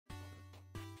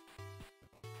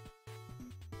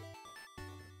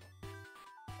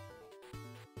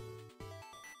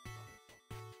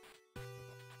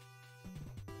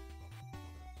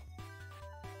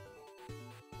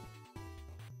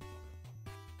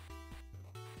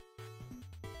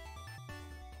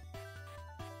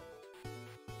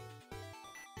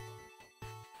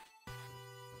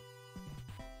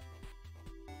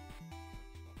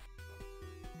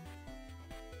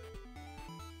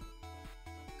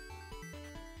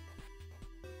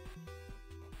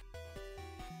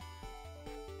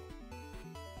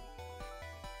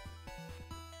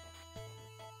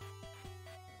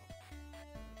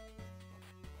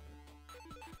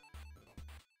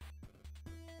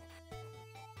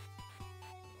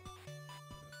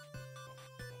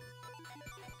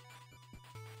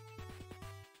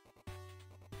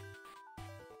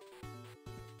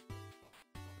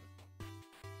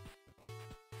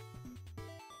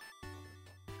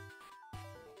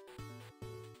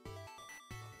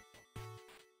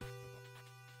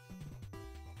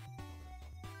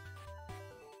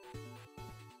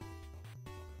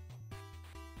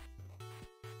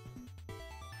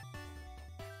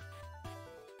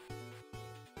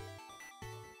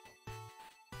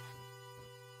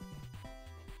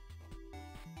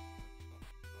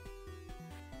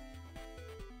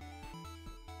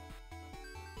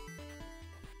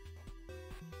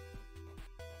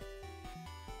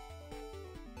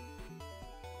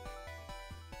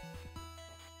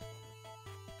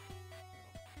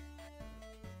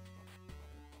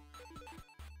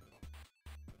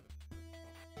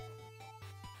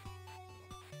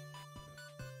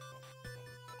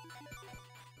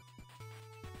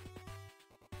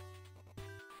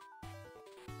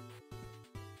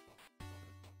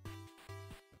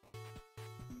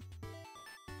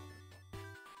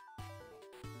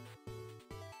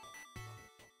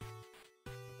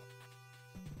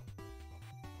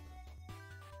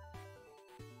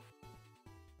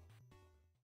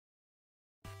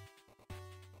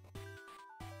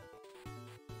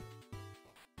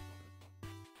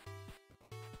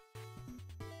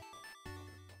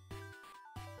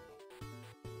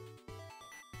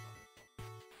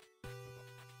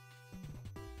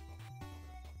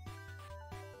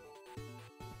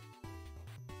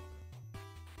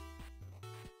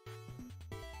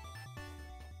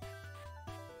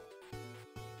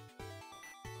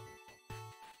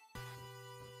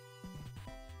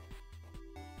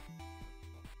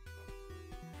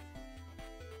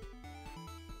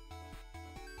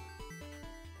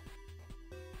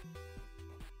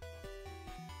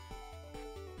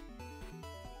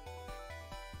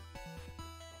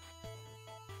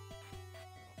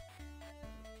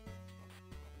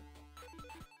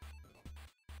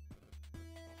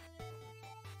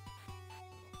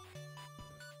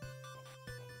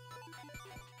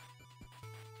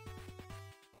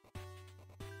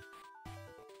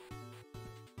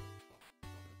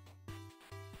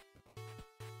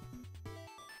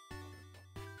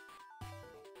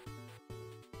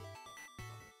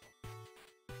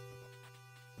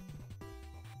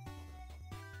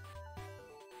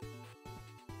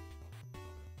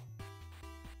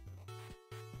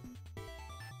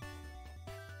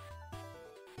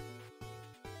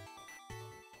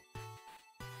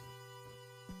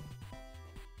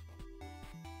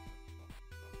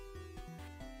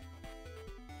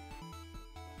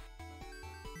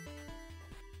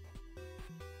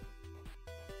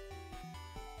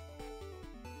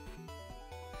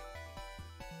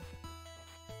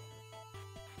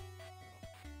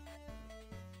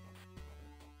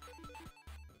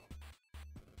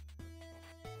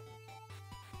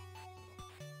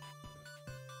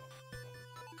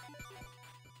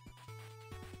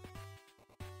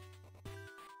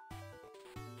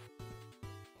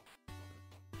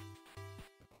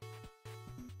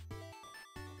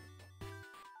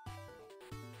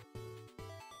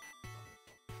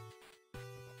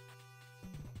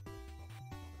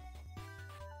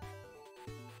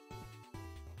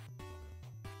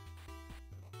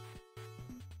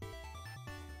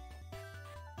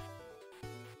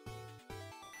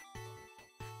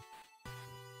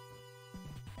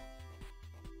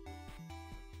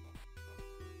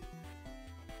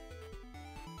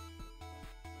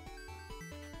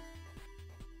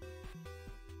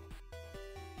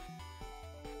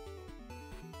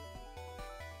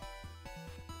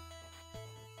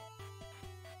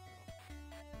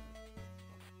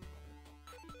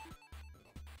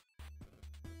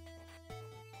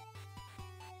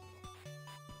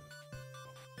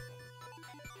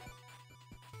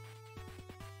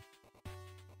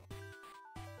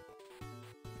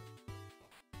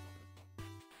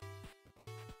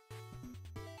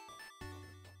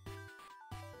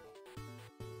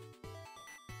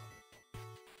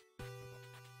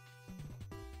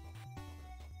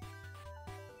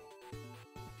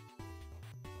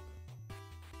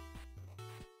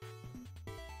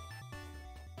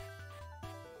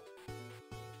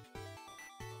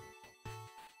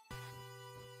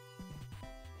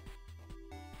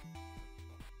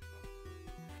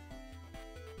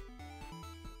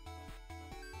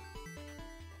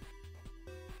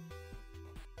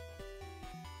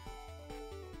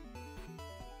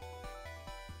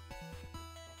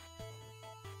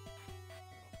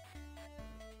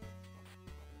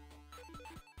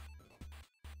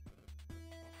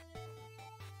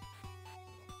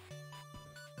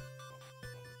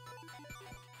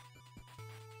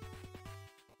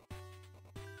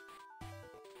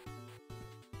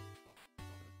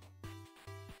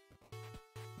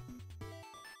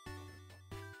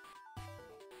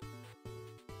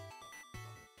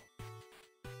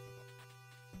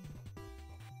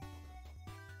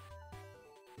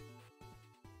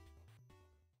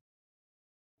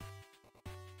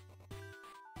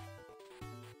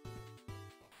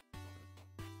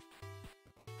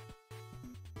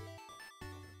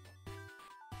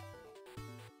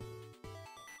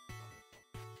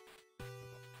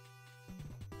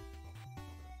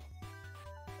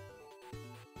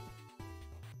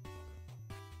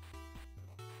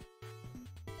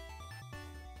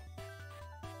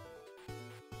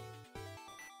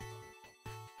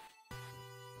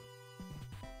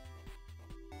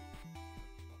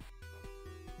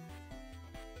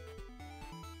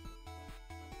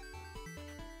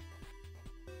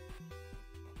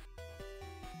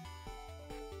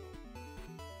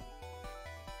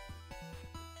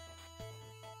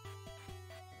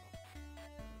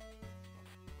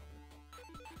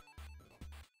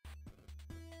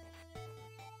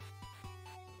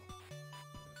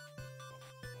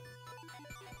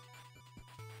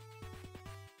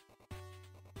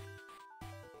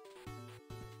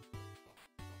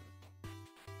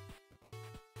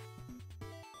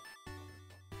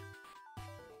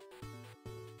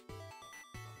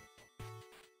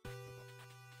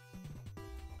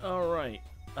Alright.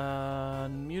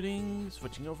 Muting,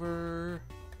 switching over.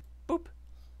 Boop.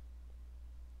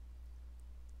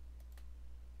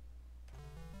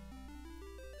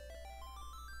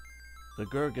 The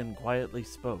Gurgan quietly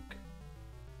spoke.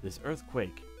 This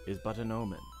earthquake is but an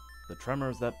omen. The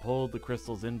tremors that pulled the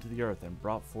crystals into the earth and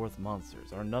brought forth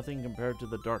monsters are nothing compared to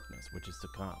the darkness which is to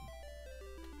come.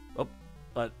 Oh,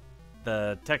 but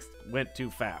the text went too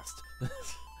fast.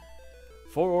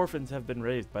 4 orphans have been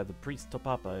raised by the priest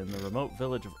Topapa in the remote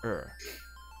village of Ur.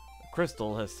 A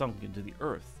crystal has sunk into the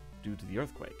earth due to the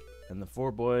earthquake, and the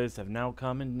 4 boys have now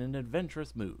come in an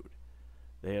adventurous mood.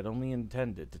 They had only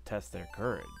intended to test their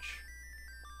courage.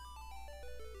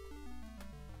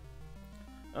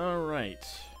 Alright.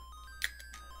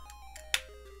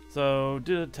 So,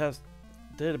 did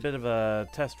a bit of a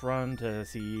test run to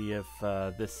see if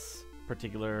this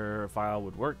particular file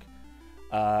would work.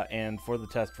 And for the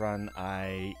test run,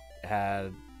 I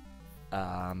had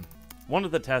one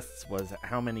of the tests was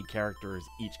how many characters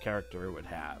each character would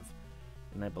have.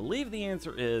 And I believe the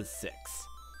answer is 6.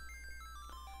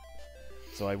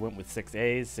 So I went with 6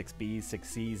 A's, 6 B's, 6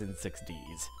 C's, and 6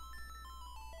 D's.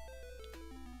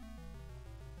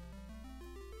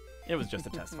 It was just a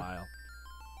test file.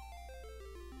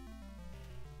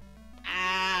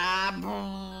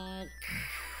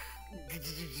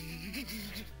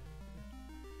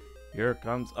 Here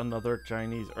comes another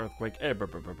Chinese earthquake.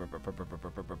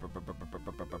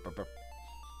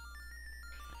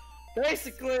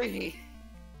 Basically.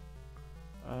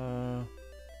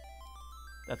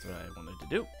 That's what I wanted to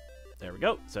do. There we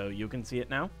go. So you can see it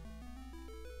now.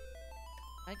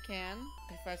 I can,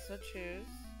 if I so choose.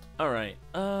 All right.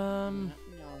 No,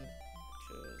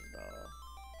 choose though.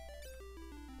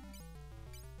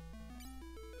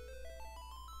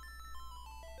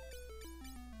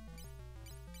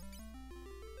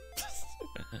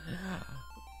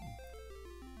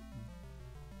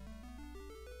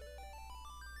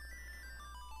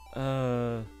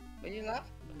 When you left,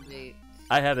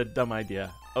 I had a dumb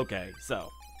idea. Okay,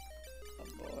 so. Oh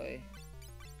boy.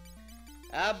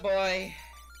 Ah boy.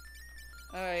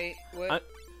 Alright,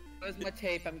 where's my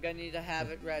tape? I'm gonna need to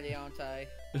have it ready, aren't I?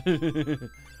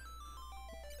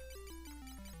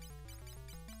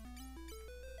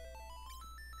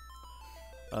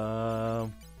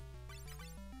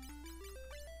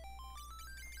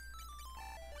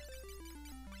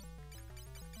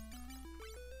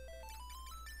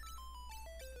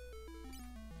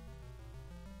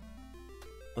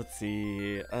 Let's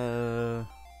see,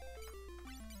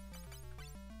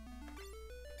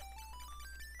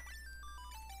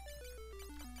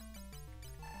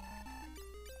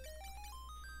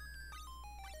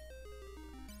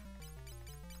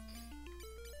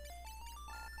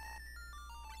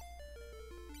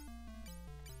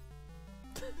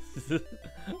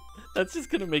 that's just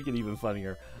gonna make it even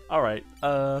funnier. Alright,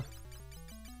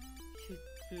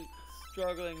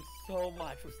 Struggling so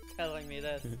much with telling me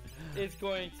this. It's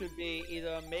going to be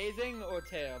either amazing or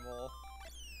terrible.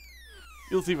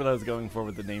 You'll see what I was going for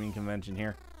with the naming convention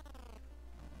here.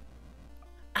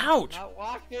 Ouch! Not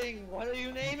watching. What are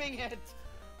you naming it?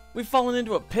 We've fallen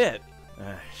into a pit.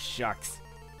 Shucks.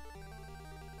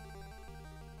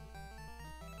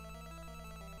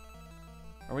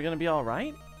 Are we gonna be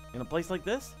alright? In a place like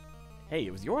this? Hey,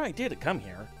 it was your idea to come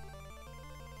here.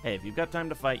 Hey, if you've got time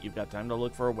to fight, you've got time to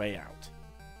look for a way out.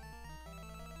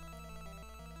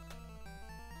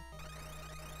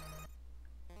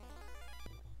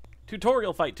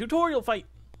 Tutorial fight! Tutorial fight!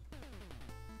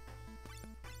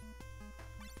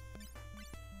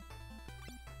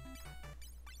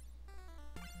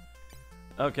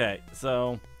 Okay,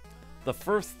 so the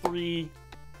first 3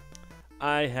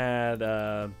 I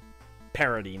had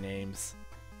parody names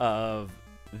of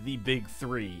the big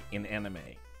 3 in anime.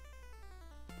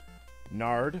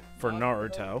 Nard for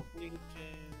Naruto.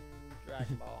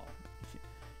 Dragon Ball.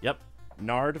 Yep.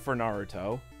 Nard for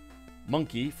Naruto.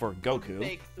 Monkey for Goku.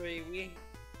 Big 3.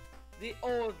 The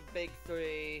old big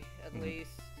 3, at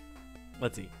least.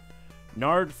 Let's see.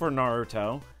 Nard for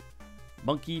Naruto.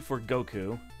 Monkey for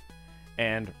Goku.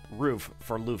 And Roof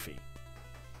for Luffy.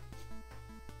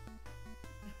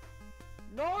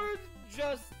 Nord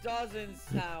just doesn't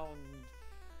sound...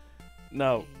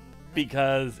 No,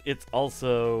 because it's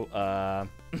also,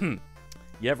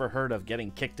 you ever heard of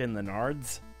getting kicked in the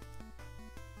nards?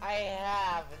 I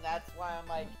have, and that's why I'm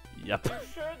like, Yep. I'm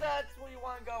sure that's what you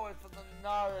want to go with for the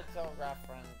Naruto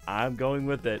reference. I'm going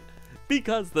with it.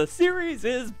 Because the series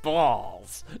is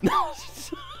balls.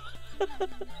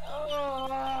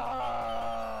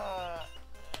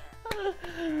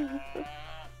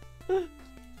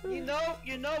 You know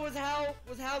was how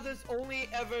there's only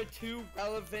ever 2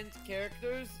 relevant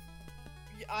characters.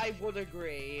 I would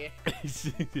agree.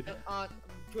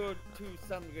 To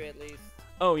some degree, at least.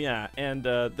 Oh yeah, and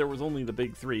there was only the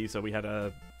big 3, so we had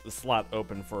a slot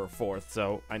open for a 4th.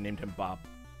 So I named him Bob.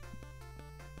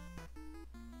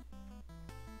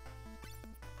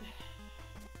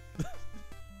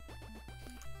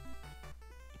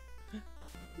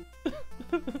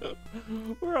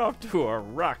 We're off to a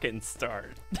rockin'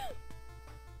 start.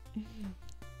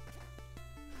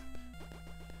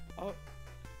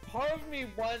 Part of me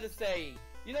wanted to say,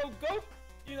 Dragon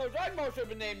Ball should have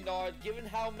been named Nard, given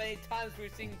how many times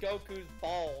we've seen Goku's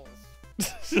balls.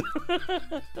 It's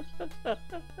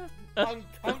an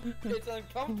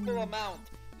uncomfortable amount.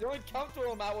 The only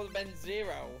comfortable amount would have been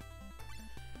 0.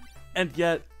 And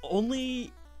yet,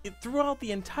 throughout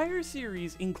the entire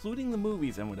series, including the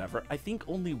movies and whatever, I think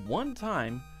only one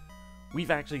time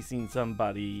we've actually seen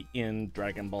somebody in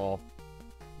Dragon Ball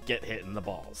get hit in the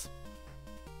balls.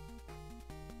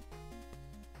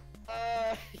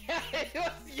 Yeah, it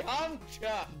was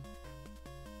Yamcha!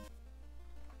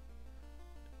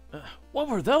 What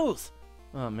were those?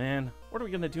 Oh man, what are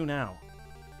we gonna do now?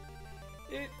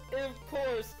 Of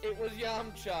course, it was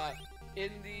Yamcha. In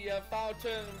the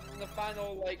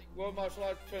final World Martial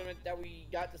Arts tournament that we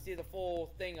got to see the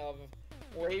full thing of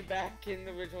way back in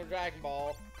the original Dragon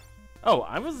Ball. Oh,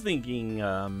 I was thinking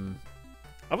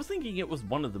it was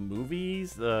one of the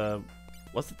movies.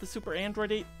 Was it the Super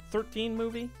Android 13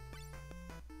 movie?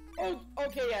 Oh,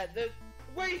 okay, yeah.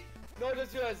 No,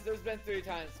 there's been 3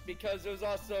 times, because there was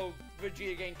also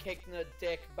Vegeta getting kicked in the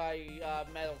dick by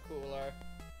Metal Cooler.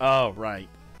 Oh, right.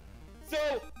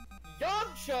 So,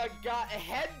 Yamcha got a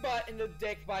headbutt in the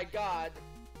dick by God.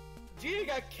 Vegeta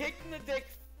got kicked in the dick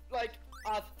like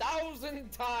 1,000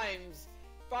 times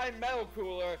by Metal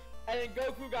Cooler, and then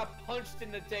Goku got punched in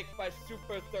the dick by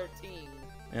Super 13.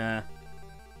 Yeah.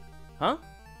 Huh?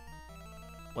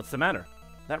 What's the matter?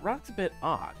 That rock's a bit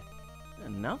odd.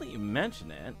 And now that you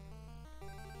mention it...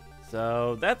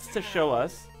 So, that's to show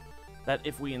us that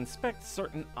if we inspect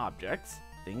certain objects,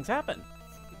 things happen.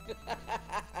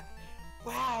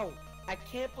 Wow! I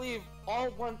can't believe all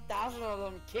 1,000 of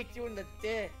them kicked you in the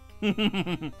dick. I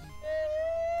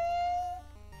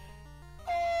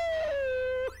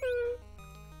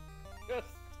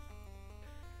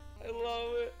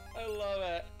love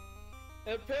it.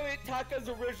 And apparently Taka's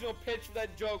original pitch for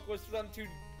that joke was for them to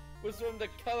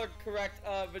color correct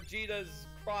Vegeta's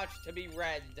crotch to be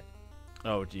red.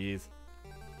 Oh, jeez.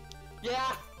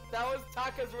 Yeah, that was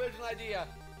Taka's original idea.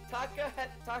 Taka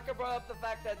brought up the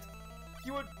fact that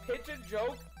he would pitch a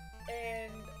joke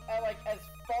and as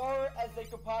far as they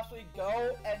could possibly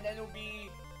go, and then it would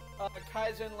be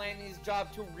Kaiser and Lanny's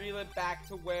job to reel it back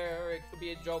to where it could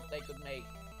be a joke they could make.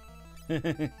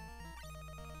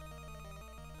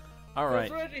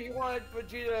 Alright. Originally he wanted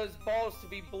Vegeta's balls to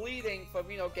be bleeding from,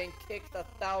 getting kicked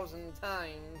 1,000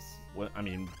 times. Well, I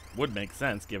mean, would make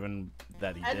sense given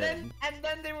that he did. I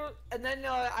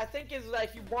think it's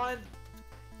like he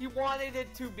wanted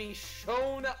it to be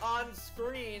shown on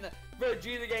screen,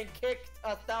 Vegeta getting kicked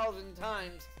 1,000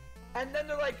 times. And then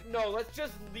they're like, no, let's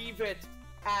just leave it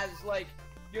as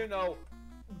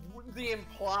the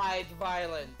implied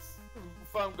violence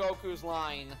from Goku's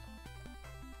line.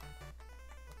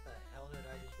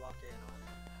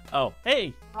 Oh,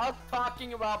 hey! I'm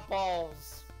talking about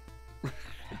balls.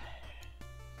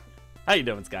 How you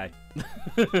doing, Sky?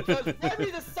 Because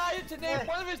Remy decided to name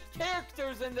one of his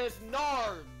characters in this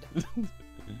Nard.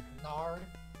 Nard?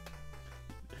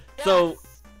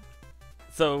 Yes.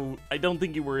 So I don't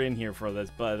think you were in here for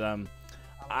this, but I'm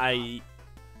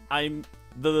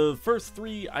the first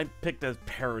 3 I picked as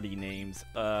parody names.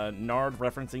 Nard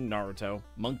referencing Naruto,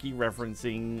 Monkey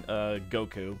referencing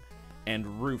Goku,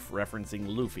 and Roof referencing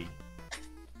Luffy.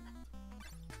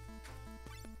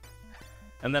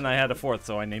 And then I had a 4th,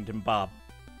 so I named him Bob.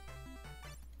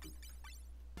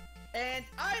 And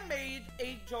I made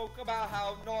a joke about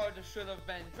how Nard should have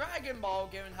been Dragon Ball,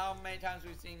 given how many times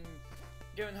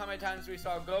we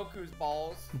saw Goku's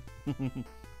balls.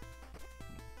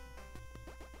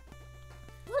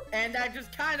 And that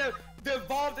just kind of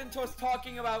devolved into us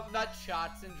talking about nut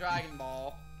shots in Dragon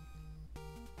Ball.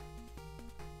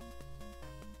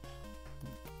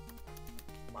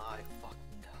 My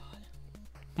fucking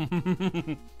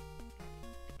god.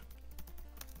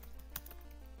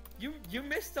 You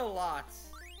missed a lot.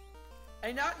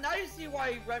 And now you see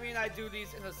why Remy and I do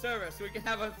these in the server, so we can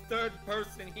have a 3rd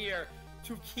person here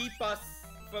to keep us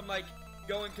from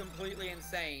going completely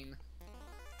insane.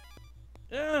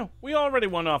 Yeah, we already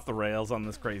went off the rails on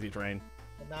this crazy train.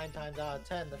 And 9 times out of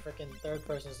 10, the freaking 3rd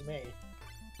person is me.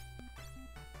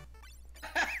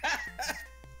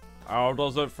 How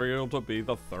does it feel to be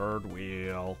the third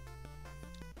wheel?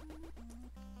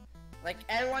 Like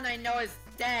everyone I know is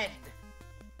dead.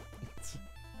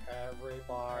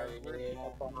 Everybody needs a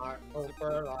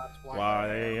pooper, that's Why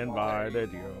they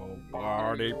invited you,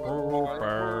 party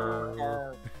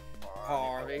pooper.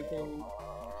 Party pooper.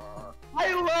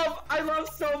 I love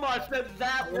so much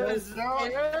that was.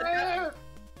 I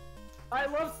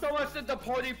love so much that the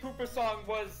Party Pooper song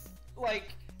was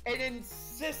like an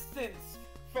insistence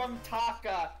from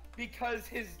Taka because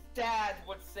his dad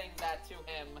would sing that to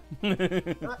him.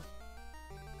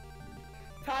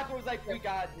 Taka was like, we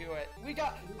gotta do it.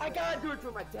 I gotta do it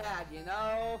for my dad, you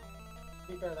know?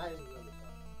 That is really fun.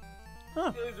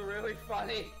 Huh. It was really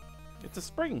funny. It's a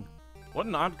spring. What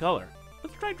an odd color.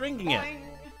 Let's try drinking it. Boing.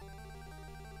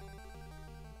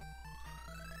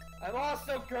 I'm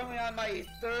also currently on my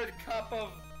third cup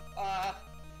of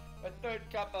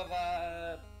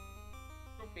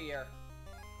beer.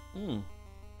 Hmm.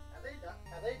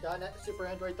 Have they done Super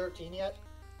Android 13 yet?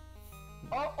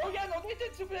 Oh yeah, no, they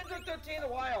did Super Nintendo 13 a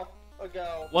while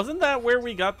ago. Wasn't that where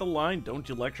we got the line, "Don't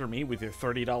you lecture me with your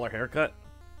 $30 haircut"?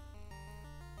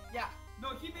 Yeah, no,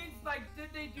 he means like,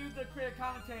 did they do the creative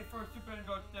commentary for Super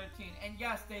Nintendo 13? And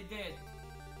yes, they did.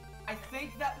 I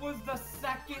think that was the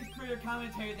second creative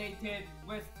commentary they did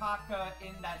with Taka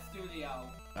in that studio.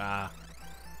 Ah.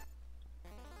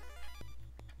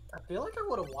 I feel like I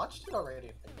would have watched it already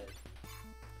if they did.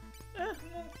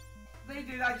 They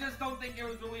did, I just don't think it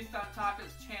was released on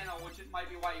Taka's channel, which it might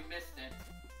be why you missed it.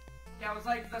 Yeah, it was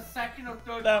like the second or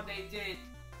third one they did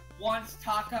once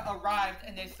Taka arrived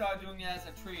and they started doing it as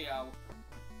a trio.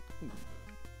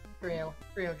 Trio.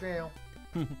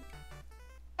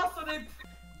 Also, I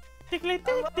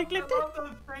love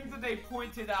those things that they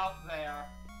pointed out there.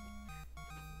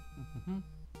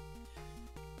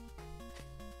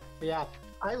 Yeah,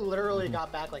 I literally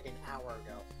got back like an hour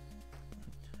ago.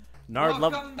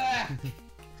 Welcome back!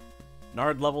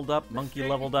 Nard leveled up, Monkey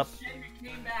leveled up. Shame you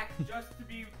came back just to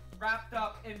be wrapped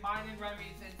up in mine and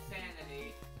Remy's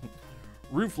insanity.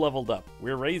 Roof leveled up.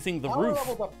 We're raising the roof.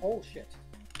 Leveled up bullshit.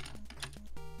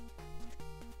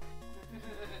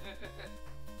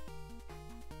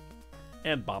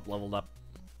 And Bob leveled up.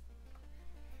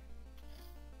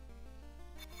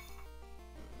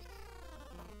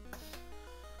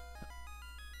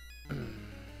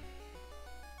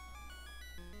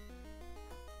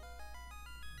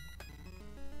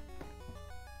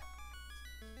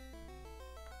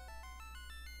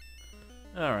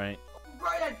 All right.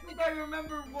 Right, I think I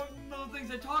remember one of the things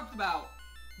I talked about.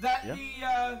 That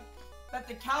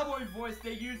the cowboy voice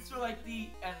they used for like the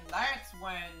 "and that's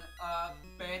when"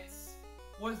 bits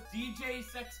was DJ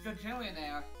Sex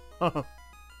Gajillionaire. Because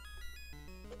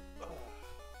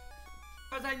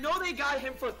I know they got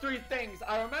him for 3 things.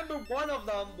 I remember one of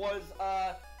them was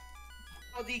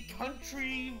the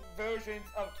country versions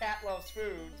of Cat Loves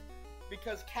Food.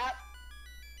 Because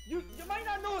you might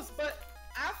not know this, but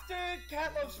after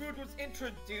Cat Loves Food was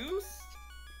introduced,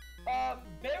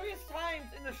 various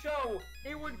times in the show,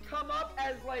 it would come up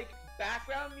as like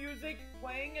background music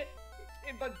playing it,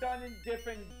 but done in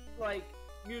different like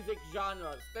music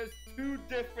genres. There's 2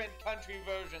 different country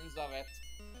versions of it.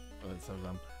 Oh, that's so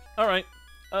dumb. All right.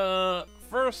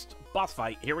 First boss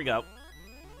fight. Here we go.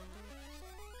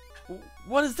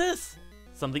 What is this?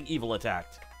 Something evil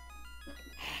attacked.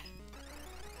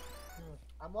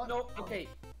 No, okay.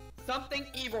 Something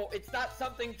evil. It's not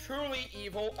something truly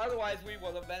evil. Otherwise, we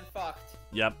would have been fucked.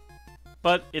 Yep.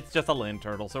 But it's just a land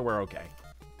turtle, so we're okay.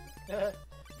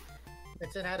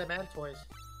 It's an Adamantoise.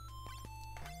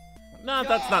 No,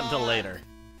 that's not until later.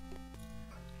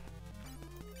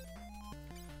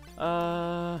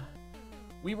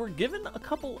 We were given a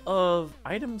couple of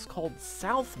items called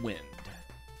Southwind.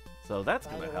 So that's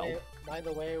gonna help. By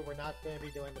the way, we're not going to be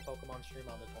doing the Pokemon stream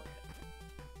on the 20th.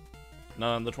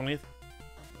 Not on the 20th?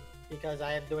 Because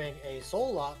I am doing a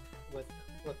Soul Lock with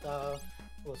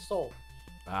Soul.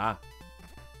 Ah.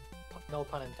 No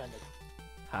pun intended.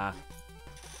 Ha.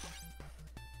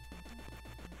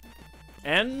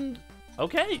 And,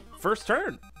 okay, first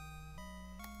turn.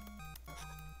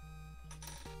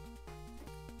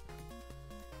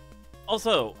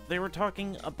 Also, they were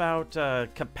talking about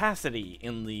capacity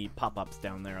in the pop-ups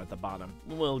down there at the bottom.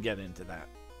 We'll get into that.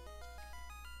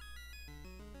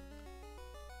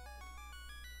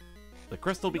 The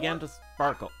crystal began to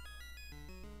sparkle.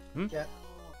 Yeah.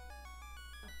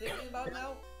 Thinking about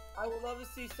now, I would love to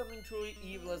see something truly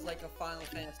evil as like a Final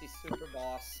Fantasy Super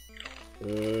Boss.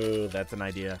 Ooh, that's an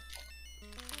idea.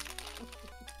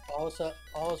 All of a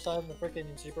sudden, the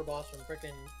freaking Super Boss from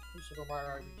freaking Super Mario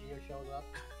RPG shows up.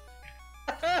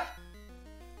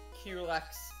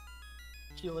 Culex.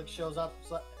 Keelik shows up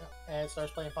and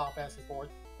starts playing Final Fantasy 4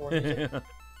 music.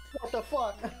 What the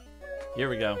fuck? Here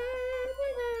we go.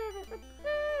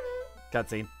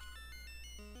 Cutscene.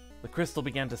 The crystal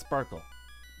began to sparkle.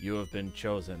 You have been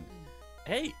chosen.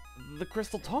 Hey, the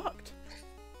crystal talked.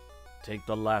 Take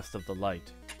the last of the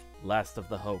light, last of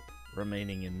the hope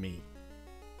remaining in me.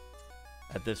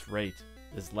 At this rate,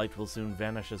 this light will soon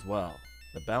vanish as well.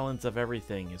 The balance of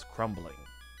everything is crumbling.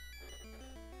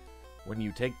 When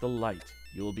you take the light,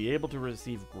 you will be able to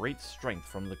receive great strength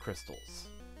from the crystals.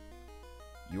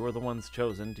 You are the ones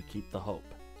chosen to keep the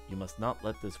hope. You must not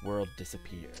let this world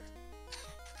disappear.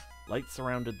 Light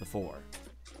surrounded the four.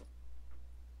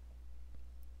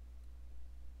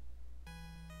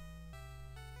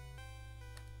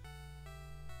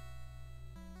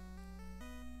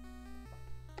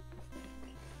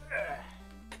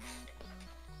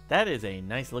 That is a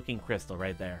nice looking crystal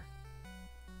right there.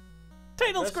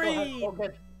 Title screen!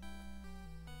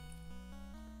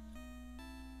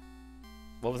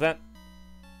 What was that?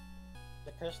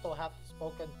 The crystal hath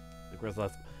spoken. The crystal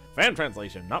has... Fan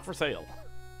translation, not for sale.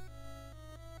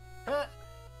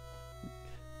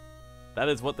 That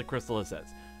is what the crystal says.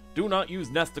 Do not use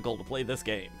Nesticle to play this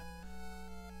game.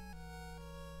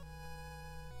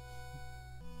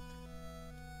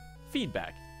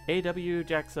 Feedback.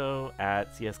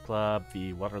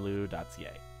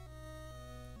 awjaxo@csclubvwaterloo.ca.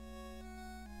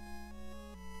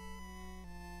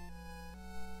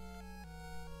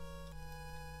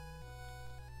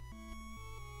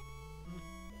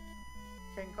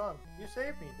 King Kong, you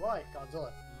saved me. Why?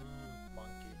 Godzilla.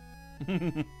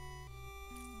 Monkey.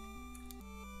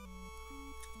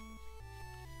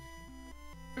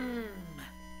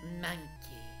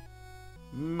 Monkey.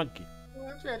 Monkey. Well,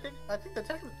 actually, I think the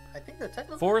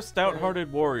technical. Four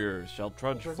stout-hearted warriors shall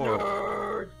trudge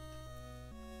forward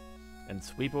and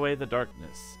sweep away the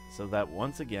darkness, so that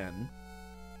once again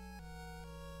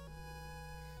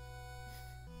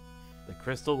the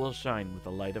crystal will shine with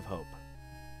the light of hope.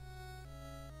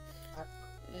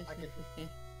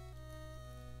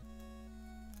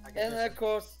 And of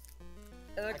course,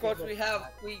 we have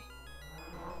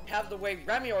the way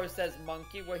Remy always says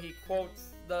monkey, where he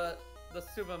quotes the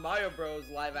Super Mario Bros.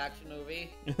 Live action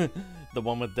movie. The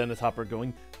one with Dennis Hopper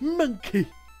going, monkey!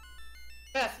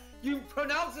 Yes, you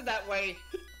pronounce it that way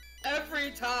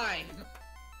every time.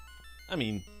 I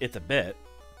mean, it's a bit.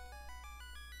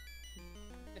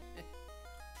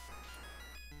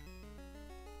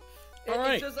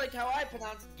 Alright. It's just like how I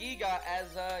pronounce Giga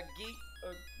as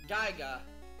Giga.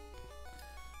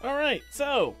 Alright,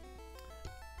 so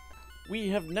we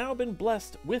have now been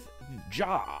blessed with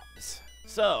jobs.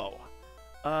 So,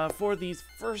 for these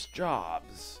first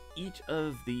jobs, each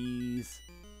of these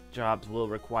jobs will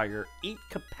require 8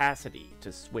 capacity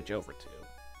to switch over to.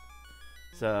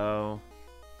 So,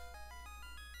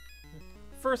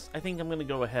 first, I think I'm going to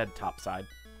go ahead topside.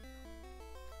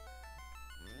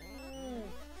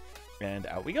 And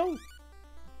out we go.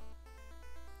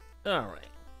 Alright.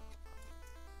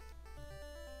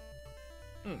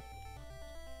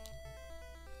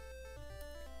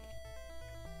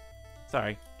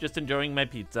 Sorry, just enjoying my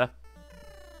pizza.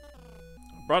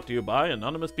 Brought to you by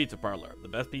Anonymous Pizza Parlor, the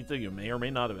best pizza you may or may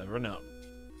not have ever known.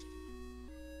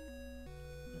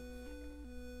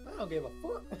 I don't give a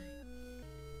fuck.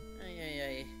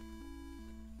 Ay.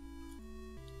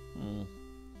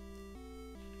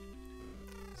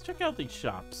 Let's check out these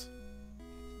shops.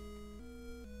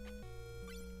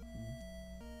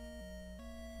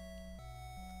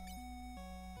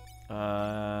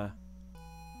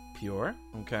 Pure,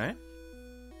 okay.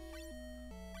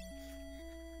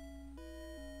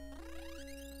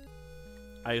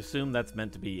 I assume that's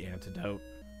meant to be antidote.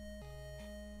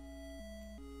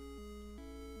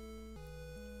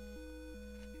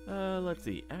 Let's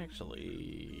see,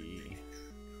 actually...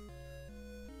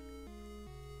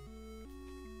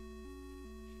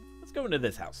 Let's go into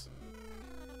this house.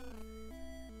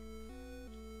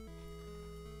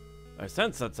 I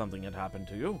sense that something had happened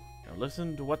to you. Now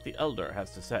listen to what the Elder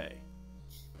has to say.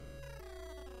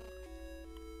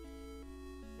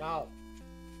 No.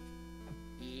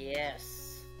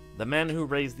 Yes. The man who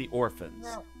raised the orphans.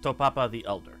 No. Topapa the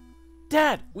Elder.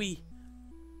 Dad,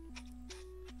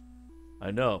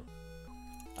 I know.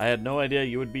 I had no idea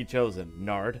you would be chosen.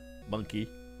 Nard, Monkey,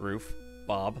 Roof,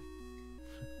 Bob.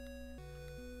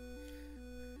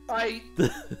 Hey,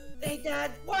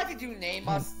 Dad, why did you name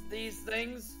us these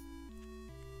things?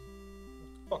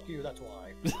 Fuck you, that's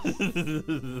why.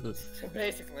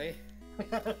 Basically.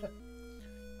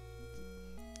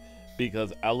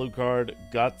 Because Alucard,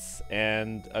 Guts,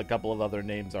 and a couple of other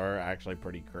names are actually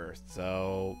pretty cursed.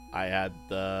 So I had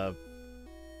the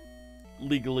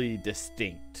legally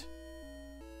distinct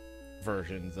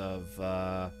versions of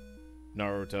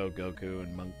Naruto, Goku,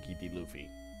 and Monkey D. Luffy.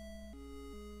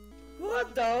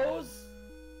 What those?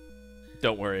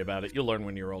 Don't worry about it. You'll learn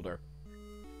when you're older.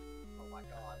 Oh my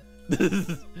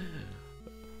god.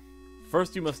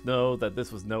 First, you must know that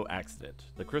this was no accident.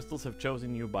 The crystals have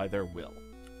chosen you by their will.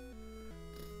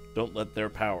 Don't let their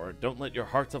power, don't let your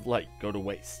hearts of light go to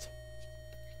waste.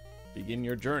 Begin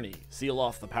your journey. Seal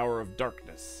off the power of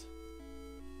darkness.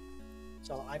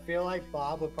 So I feel like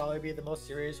Bob would probably be the most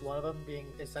serious one of them, being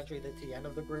essentially the TN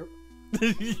of the group.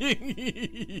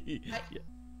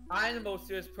 I'm the most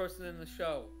serious person in the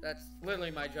show. That's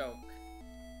literally my joke.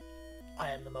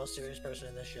 I am the most serious person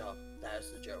in this show. That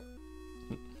is the joke.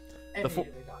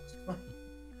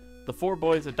 The The four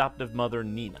boys' adoptive mother,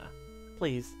 Nina.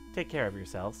 Please, take care of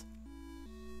yourselves.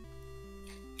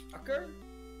 Tucker?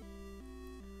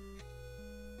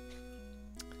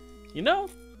 You know,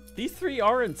 these three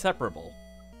are inseparable.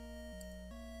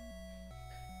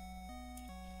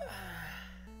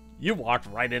 You walked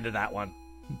right into that one.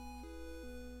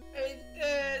 I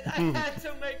did. I had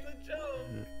to make the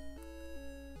joke.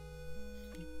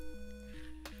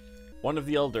 One of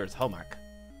the elders, Homak.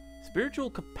 Spiritual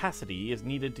capacity is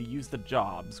needed to use the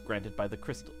jobs granted by the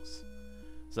crystals.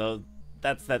 So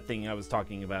that's that thing I was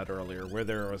talking about earlier, where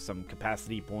there are some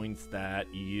capacity points that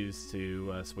you use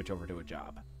to switch over to a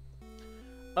job.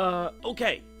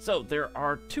 Okay, so there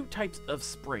are two types of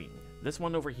spring. This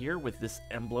one over here with this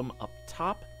emblem up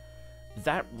top,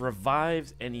 that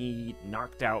revives any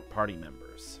knocked out party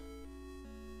members.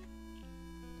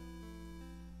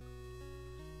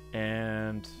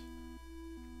 And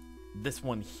this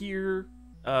one here,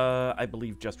 I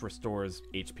believe just restores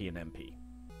HP and MP.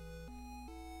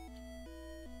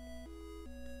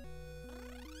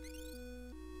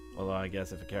 Although I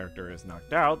guess if a character is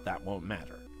knocked out, that won't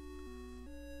matter.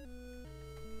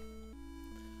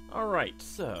 Alright,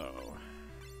 so...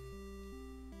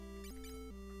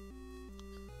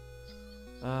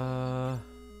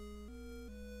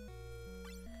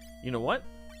 you know what?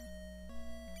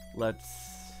 Let's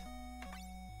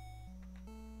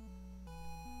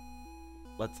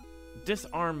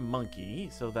disarm Monkey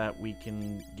so that we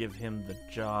can give him the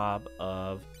job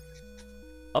of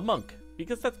a monk.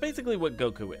 Because that's basically what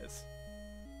Goku is.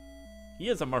 He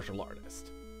is a martial artist.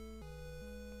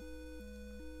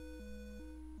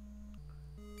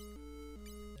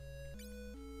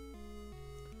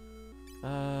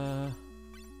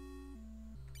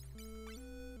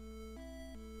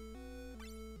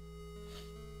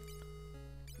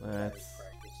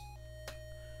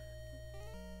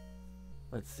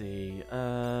 Let's see.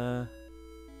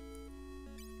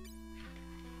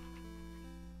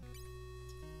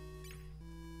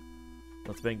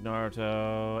 Let's make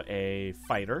Naruto a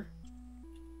fighter.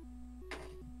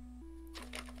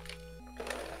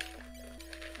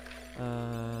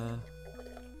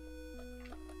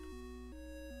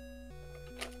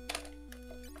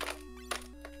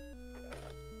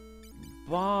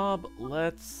 Bob,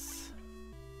 let's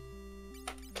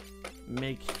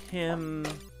make him...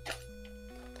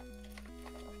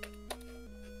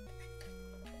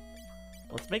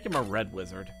 Let's make him a red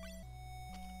wizard.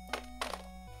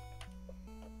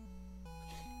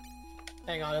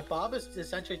 Hang on, if Bob is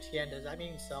essentially TN, does that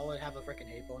mean Cell would have a freaking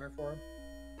hate boner for him?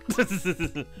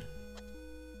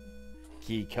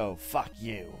 Kiko, fuck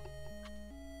you.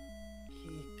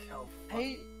 Kiko,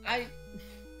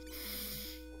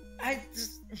 I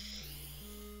just...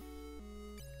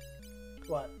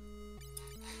 What?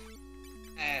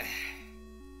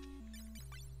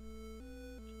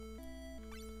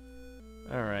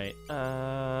 Alright,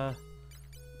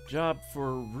 job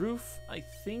for Roof, I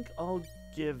think I'll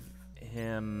give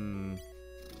him...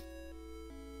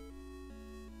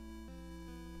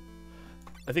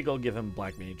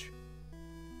 Black Mage.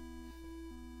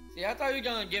 See, I thought you were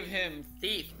gonna give him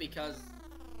Thief because...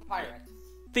 Pirate.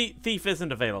 Thief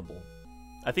isn't available.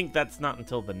 I think that's not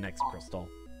until the next crystal.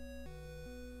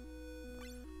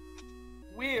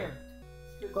 Weird.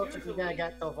 Closest you're gonna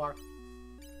get so far.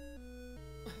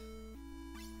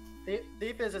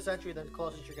 Thief is essentially the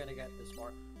closest you're gonna get this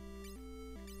far.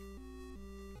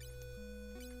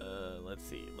 Let's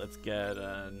see. Let's get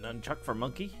a Nunchuck for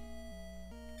Monkey.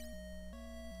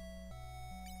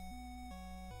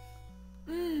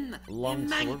 Long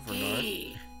sword for Nard.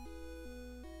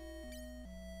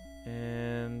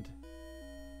 And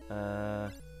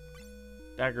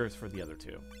daggers for the other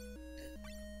two.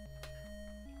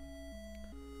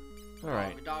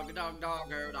 Alright.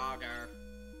 Dogger.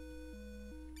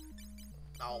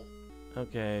 No.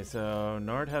 Okay, so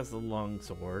Nard has the long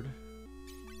sword.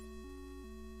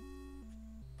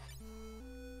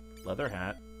 Leather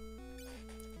hat.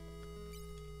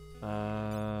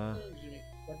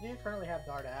 What do you currently have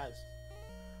Dart as?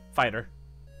 Fighter.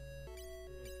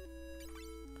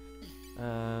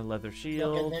 Leather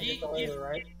shield.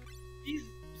 Right?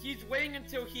 He's waiting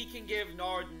until he can give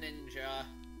Nard Ninja.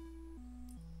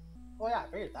 Oh yeah, I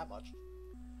figured that much.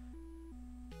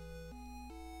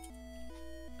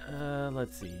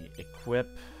 Let's see.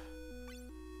 Equip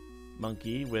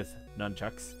monkey with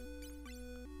nunchucks.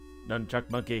 Nunchuck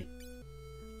monkey.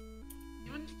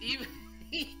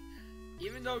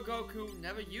 Even though Goku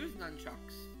never used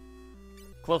nunchucks.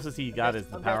 Closest he got is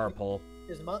the power pole.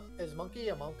 Is Monkey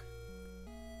a monk?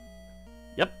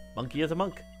 Yep, monkey is a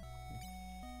monk.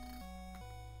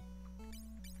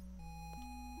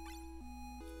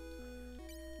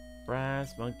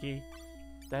 Brass monkey.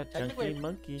 That chunky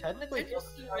monkey. Technically,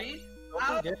 Interestingly,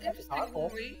 Goku did have a power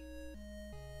pole.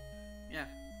 yeah.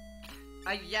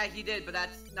 Yeah, he did, but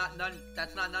that's not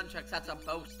nunchucks. That's a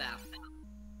bow staff.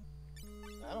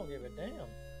 I don't give a damn.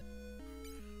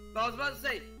 But I was about to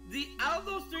say, out of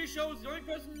those three shows, the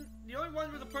only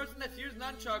one with a person that's used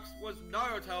nunchucks was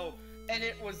Naruto, and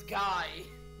it was Guy,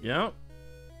 Yep.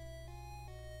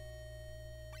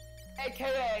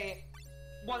 aka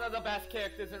one of the best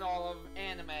characters in all of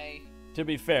anime. To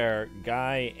be fair,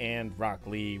 Guy and Rock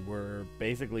Lee were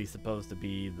basically supposed to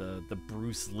be the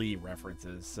Bruce Lee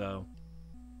references, so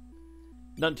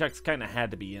nunchucks kind of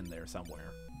had to be in there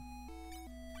somewhere.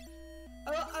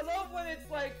 I love when it's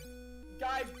like,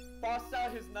 Guy busts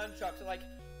out his nunchucks, and like,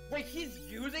 wait, he's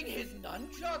using his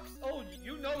nunchucks? Oh,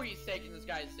 you know he's taking this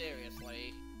guy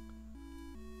seriously.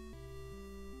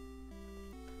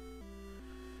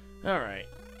 Alright.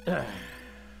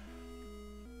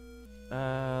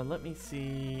 Let me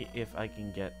see if I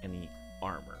can get any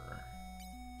armor.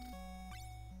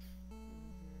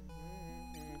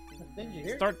 Didn't you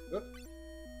hear? Start.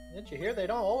 Didn't you hear? They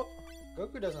don't.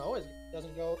 Goku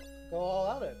doesn't go all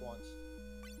out at once.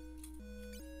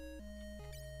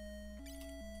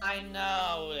 I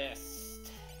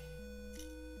noticed.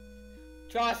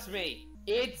 Trust me,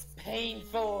 it's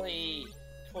painfully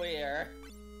clear.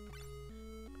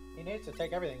 He needs to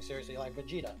take everything seriously, like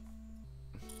Vegeta.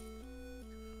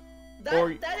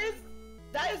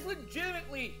 That is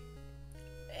legitimately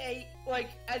a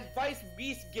advice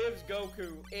Whis gives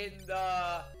Goku in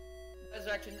the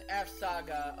Resurrection F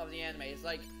saga of the anime. It's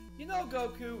like, you know,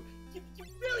 Goku, you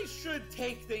really should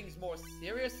take things more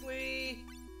seriously.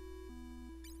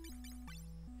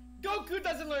 Goku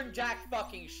doesn't learn jack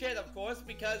fucking shit, of course,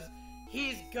 because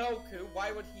he's Goku.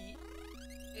 Why would he?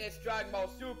 It's Dragon Ball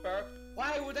Super.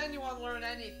 Why would anyone learn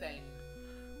anything?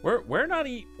 We're not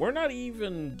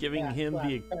even giving him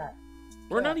the.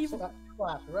 We're not even.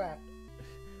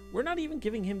 We're not even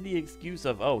giving him the excuse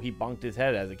of, oh, he bonked his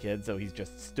head as a kid, so he's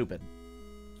just stupid.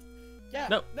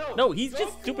 Yeah. No, he's Goku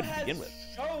just stupid to has begin with.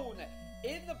 Shown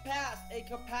in the past a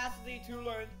capacity to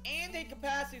learn and a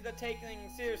capacity to take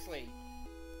things seriously.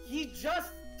 He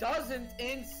just doesn't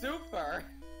in Super.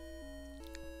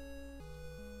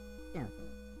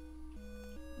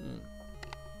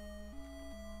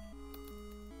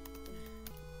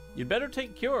 You'd better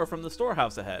take Cure from the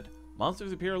storehouse ahead.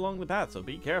 Monsters appear along the path, so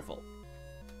be careful.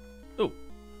 Ooh,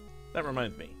 that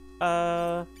reminds me.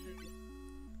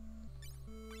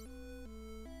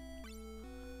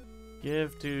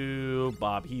 Give to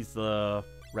Bob. He's the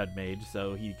red mage,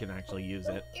 so he can actually use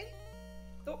it.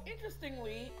 So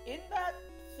interestingly, in that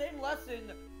same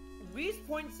lesson, Whis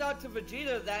points out to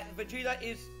Vegeta that Vegeta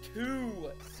is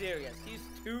too serious. He's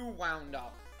too wound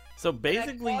up. So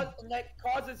basically, and that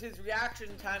causes his reaction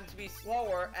time to be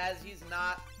slower, as he's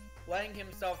not letting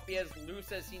himself be as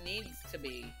loose as he needs to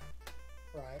be.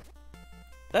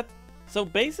 Right. So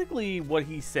basically what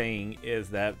he's saying is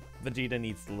that Vegeta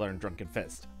needs to learn Drunken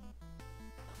Fist.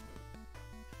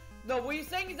 No, what he's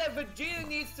saying is that Vegeta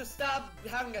needs to stop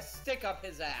having a stick up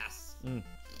his ass.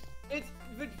 Whis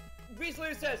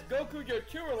literally says, Goku, you're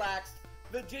too relaxed.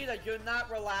 Vegeta, you're not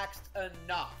relaxed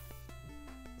enough.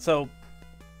 So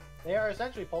they are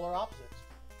essentially polar opposites.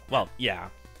 well, yeah.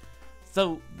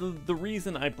 So the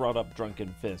reason I brought up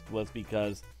Drunken Fist was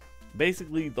because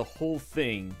basically the whole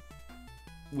thing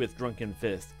with Drunken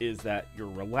Fist is that you're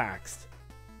relaxed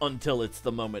until it's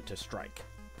the moment to strike.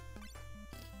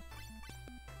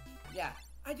 Yeah,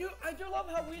 I do love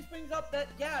how Whis brings up that,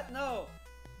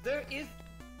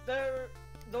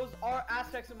 those are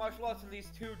aspects of martial arts, and these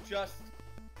two just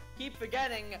keep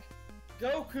forgetting.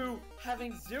 Goku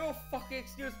having zero fucking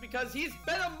excuse because he's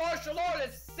been a martial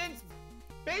artist since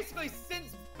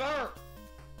birth.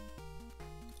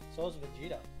 So is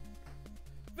Vegeta.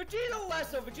 Vegeta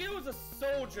less so. Vegeta was a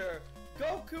soldier.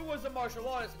 Goku was a martial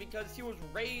artist because he was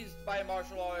raised by a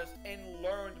martial artist and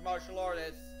learned martial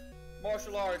arts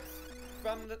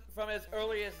from as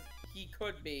early as he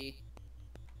could be.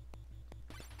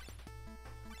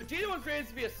 Vegeta was raised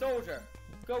to be a soldier.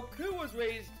 Goku was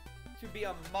raised to be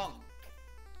a monk.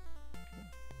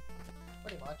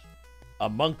 Pretty much. A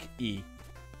monk-y.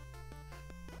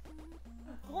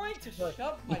 I'm going to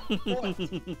shove my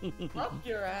foot up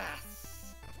your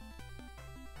ass.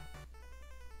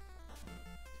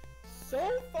 So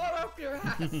far up your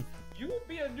ass, you will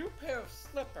be a new pair of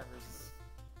slippers.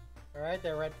 Alright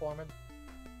there, Red Foreman.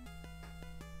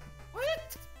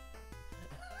 What?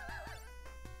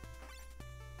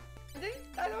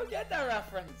 I don't get that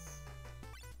reference.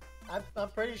 I'm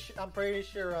pretty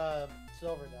sure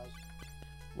Silver does.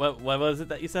 What was it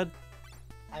that you said?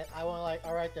 I want like,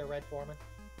 alright there, Red Foreman.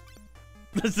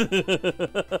 What's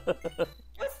the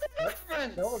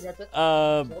reference? Silver gets it.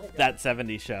 That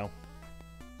 70s show.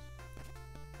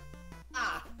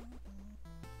 Ah.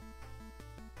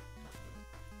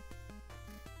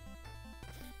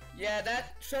 Yeah,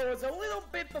 that show was a little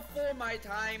bit before my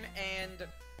time, and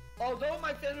although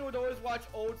my family would always watch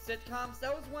old sitcoms,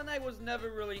 that was one I was never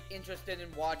really interested in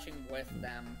watching with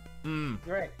them.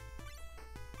 Great.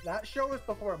 That show was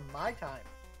before my time.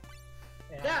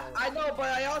 And Yeah, I know, but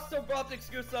I also brought up the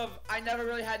excuse of I never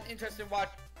really had an interest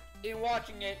in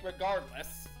watching it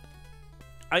regardless.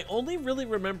 I only really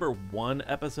remember one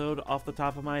episode off the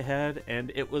top of my head,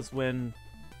 and it was when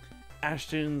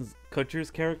Ashton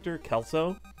Kutcher's character,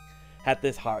 Kelso, had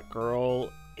this hot girl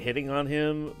hitting on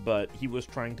him, but he was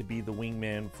trying to be the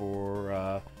wingman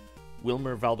for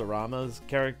Wilmer Valderrama's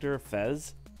character,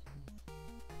 Fez.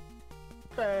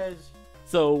 Fez.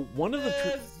 So one of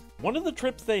the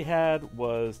trips they had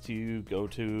was to go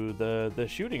to the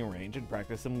shooting range and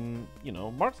practice some,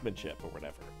 marksmanship or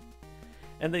whatever.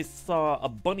 And they saw a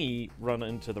bunny run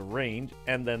into the range,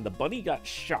 and then the bunny got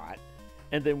shot,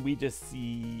 and then we just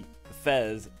see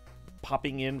Fez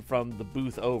popping in from the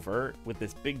booth over with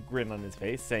this big grin on his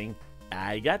face saying,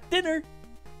 "I got dinner."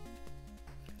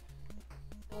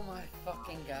 Oh my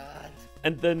fucking god.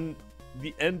 And then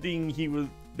the ending,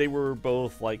 they were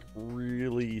both like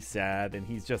really sad, and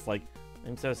he's just like,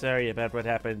 "I'm so sorry about what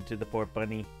happened to the poor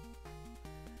bunny.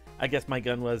 I guess my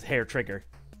gun was hair trigger."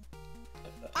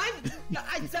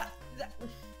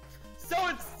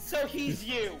 So he's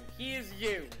you. He is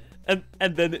you.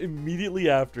 And then immediately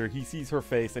after, he sees her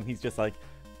face, and he's just like,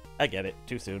 "I get it.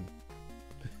 Too soon."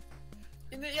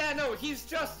 Yeah, no, he's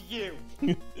just you.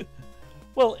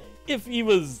 Well, if he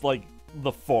was like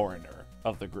the foreigner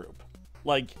of the group,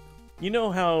 like, you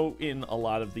know how in a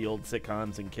lot of the old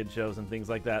sitcoms and kid shows and things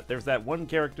like that, there's that one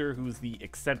character who's the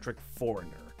eccentric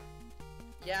foreigner.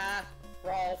 Yeah,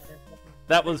 Rolf.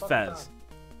 That was Fez.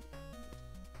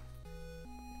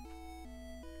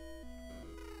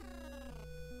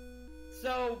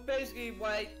 So basically,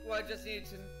 what I just need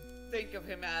to think of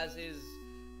him as is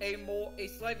a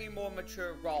slightly more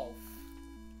mature Rolf.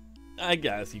 I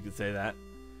guess you could say that.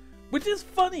 Which is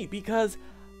funny because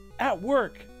at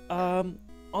work, on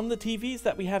the TVs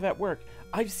that we have at work,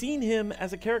 I've seen him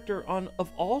as a character on,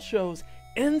 of all shows,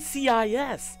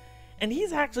 NCIS. And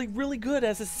he's actually really good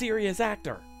as a serious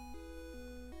actor.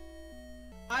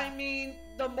 I mean,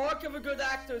 the mark of a good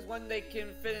actor is when they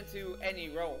can fit into any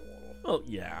role. Well,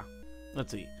 yeah.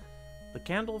 Let's see. The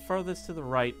candle farthest to the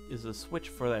right is a switch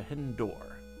for the hidden door.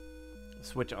 The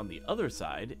switch on the other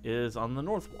side is on the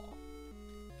north wall.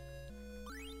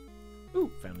 Ooh,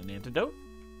 found an antidote.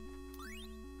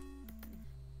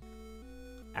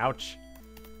 Ouch.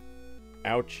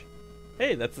 Ouch.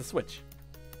 Hey, that's the switch.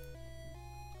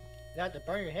 You had to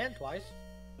burn your hand twice.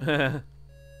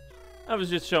 I was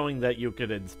just showing that you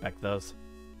could inspect those.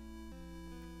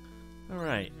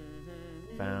 Alright.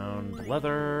 Found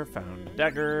leather, found a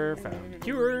dagger, found a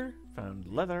cure, found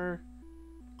leather,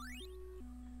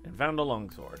 and found a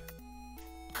longsword.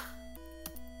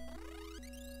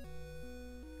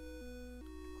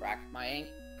 Crack my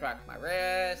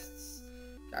wrists.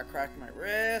 Got cracked my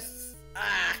wrists.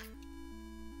 Ah!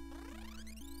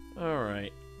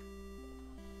 Alright.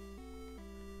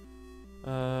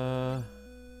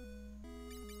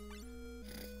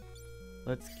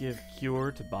 Let's give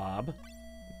cure to Bob.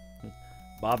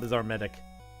 Bob is our medic.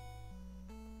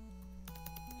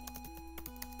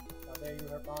 How dare you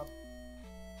hurt Bob?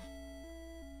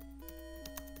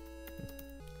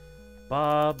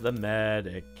 Bob the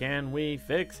medic, can we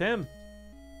fix him?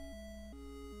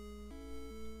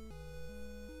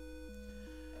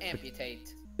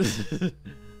 Amputate. The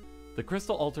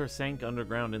crystal altar sank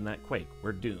underground in that quake.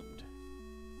 We're doomed.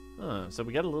 So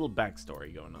we got a little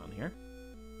backstory going on here.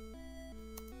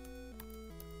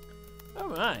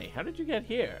 my, how did you get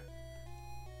here?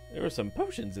 There were some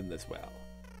potions in this well.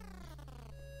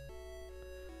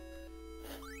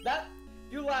 That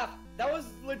you laugh. That was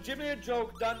legitimately a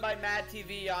joke done by Mad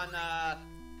TV on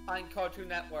Cartoon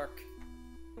Network.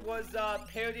 It was a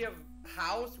parody of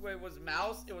House where it was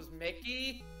Mouse, it was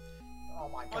Mickey. Oh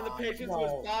my god. On the pages no,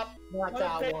 was Bob. Not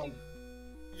that one.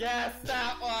 Yes,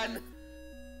 that one.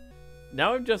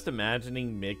 Now I'm just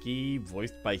imagining Mickey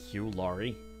voiced by Hugh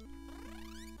Laurie.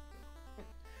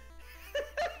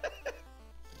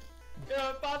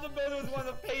 Yeah, Bob the Builder was one of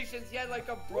the patients. He had like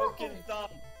a broken thumb.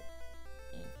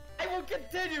 I will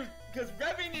continue because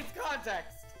Revy needs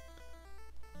context.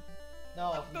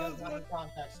 No, he does not need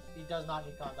context. He does not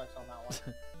need context on that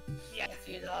one. Yes,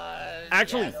 he does.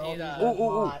 Actually, yes, he does.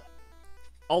 ooh.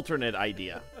 Alternate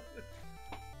idea.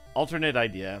 Alternate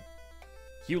idea.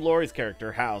 Hugh Laurie's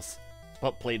character, House,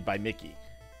 but played by Mickey.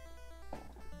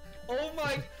 Oh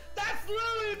my, that's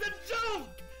literally the joke!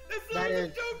 That's That literally is-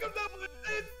 the joke of the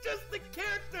it's just the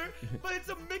character, but it's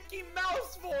a Mickey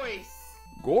Mouse voice!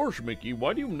 Gosh, Mickey,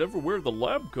 why do you never wear the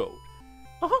lab coat?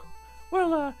 Uh-huh.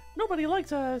 Well, nobody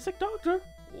likes a sick doctor.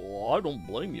 Well, I don't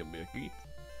blame you, Mickey.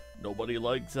 Nobody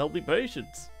likes healthy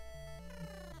patients.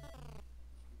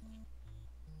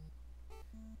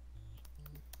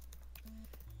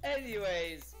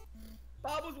 Anyways,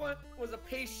 Bob was a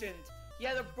patient. He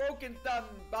had a broken thumb.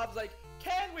 Bob's like,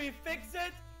 can we fix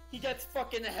it? He gets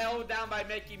fucking held down by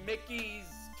Mickey. Mickey's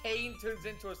cane turns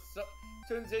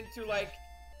into like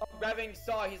a revving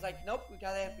saw. He's like, nope, we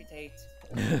gotta amputate.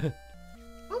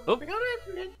 Oh. We gotta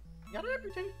amputate. We gotta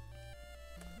amputate.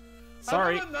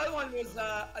 Sorry. Another one was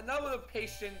another one of the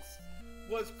patients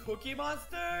was Cookie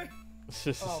Monster.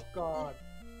 Oh god.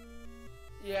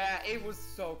 Yeah, it was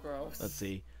so gross. Let's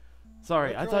see.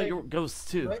 Sorry, I thought you were ghosts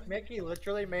too. Mickey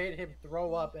literally made him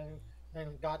throw up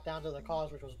and got down to the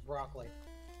cause, which was broccoli.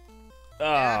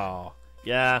 Oh,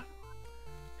 yeah.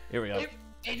 Here we go.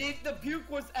 The puke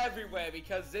was everywhere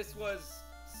because this was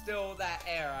still that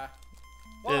era.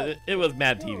 Whoa. It was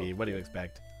Mad TV. What do you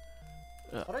expect?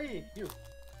 Three, you.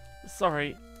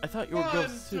 Sorry, I thought you were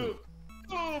ghosts too.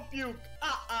 Oh, puke.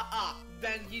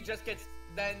 Then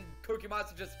then Cookie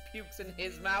Monster just pukes in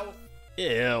his mouth.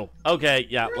 Ew. Okay,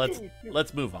 yeah,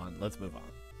 let's move on. Let's move on.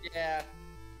 Yeah.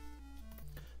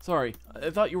 Sorry,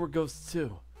 I thought you were ghosts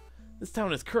too. This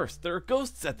town is cursed. There are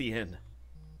ghosts at the inn.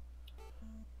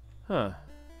 Huh.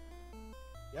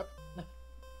 Yep.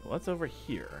 What's over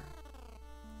here?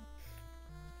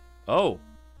 Oh.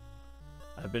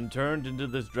 I've been turned into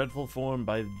this dreadful form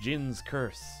by Jin's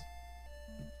curse.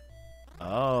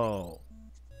 Oh.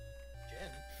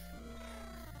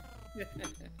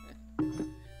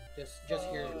 Just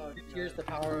here's the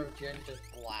power of Jin just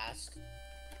blast.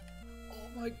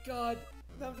 Oh my god.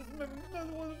 I'm just remembering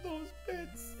another one of those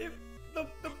bits. The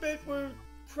bit where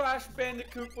Crash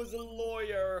Bandicoot was a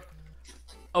lawyer.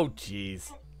 Oh,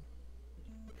 jeez.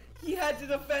 He had to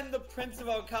defend the Prince of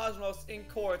El Cosmos in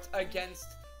court against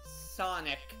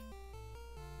Sonic.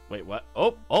 Wait, what?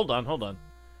 Oh, hold on.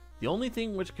 The only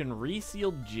thing which can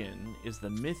reseal Jin is the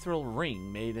mithril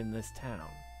ring made in this town.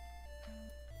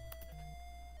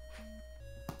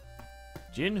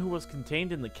 Jin, who was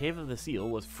contained in the Cave of the Seal,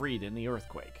 was freed in the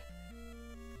earthquake.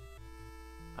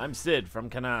 I'm Sid from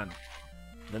Canaan.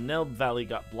 The Nelb Valley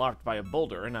got blocked by a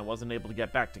boulder and I wasn't able to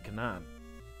get back to Canaan.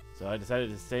 So I decided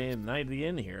to stay the night of the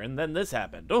inn here, and then this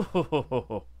happened. Oh, ho, ho, ho,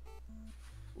 ho.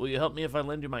 Will you help me if I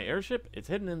lend you my airship? It's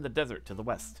hidden in the desert to the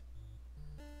west.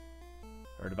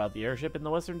 Heard about the airship in the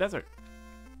western desert.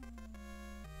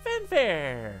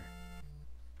 Fanfare!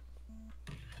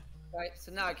 Right,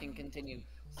 so now I can continue.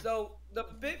 So, the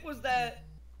bit was that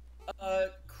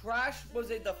Crash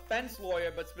was a defense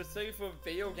lawyer, but specifically for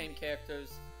video game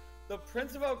characters. The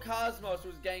Prince of El Cosmos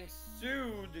was getting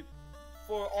sued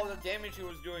for all the damage he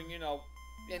was doing, you know,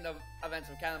 in the events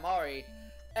of Katamari.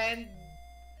 And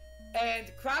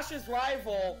Crash's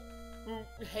rival, who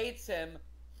hates him,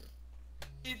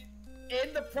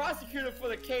 and the prosecutor for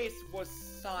the case was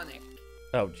Sonic.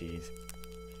 Oh, jeez.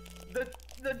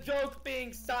 The joke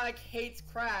being Sonic hates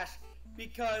Crash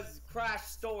because Crash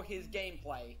stole his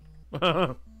gameplay.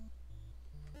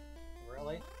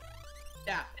 Really?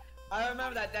 Yeah, I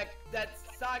remember that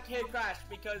Sonic hated Crash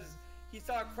because he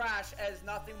saw Crash as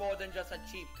nothing more than just a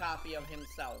cheap copy of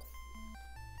himself.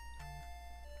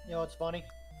 You know what's funny?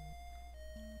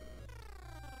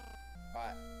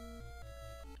 But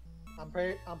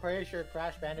I'm pretty sure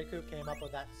Crash Bandicoot came up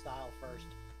with that style first.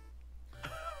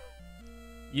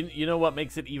 You know what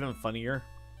makes it even funnier?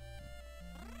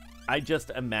 I just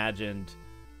imagined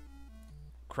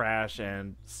Crash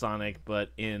and Sonic,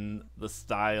 but in the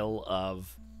style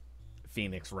of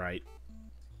Phoenix Wright.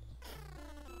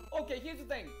 okay, here's the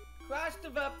thing. Crash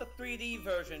developed the 3D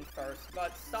version first,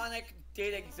 but Sonic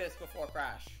did exist before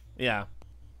Crash. Yeah.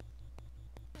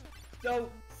 So,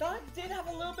 Sonic did have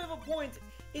a little bit of a point.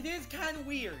 It is kind of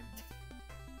weird.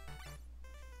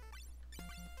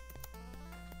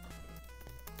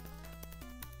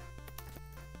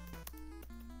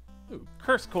 Ooh,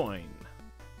 curse coin.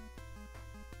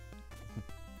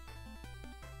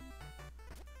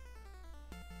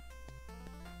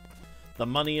 The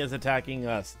money is attacking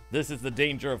us. This is the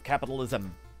danger of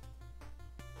capitalism.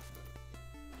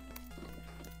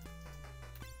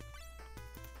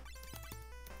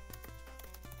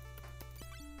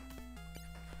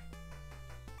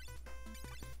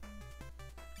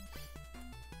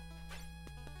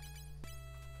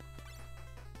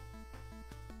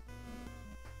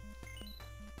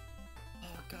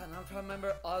 Oh god, I'm trying to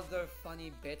remember other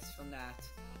funny bits from that.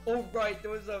 Oh right,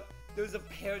 there was a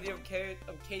parody of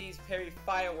Katie's Perry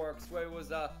Fireworks where it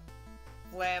was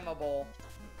flammable.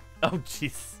 Oh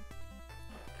jeez.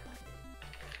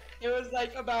 It was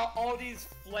like about all these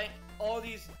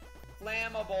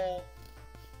flammable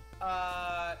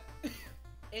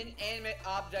inanimate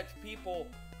object people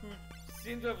who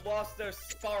seem to have lost their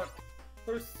spark.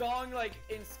 Her song like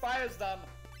inspires them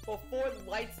before it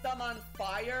lights them on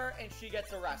fire and she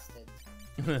gets arrested.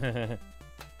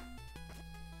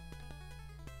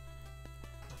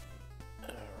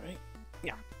 Alright.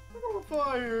 Yeah. I'm on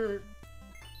fire!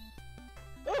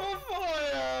 I'm on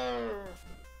fire!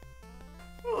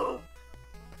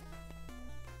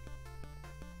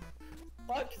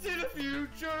 I can see the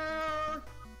future!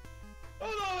 Oh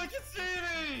no, I can see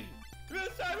me!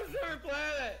 This time it's every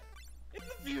planet! In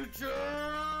the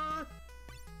future!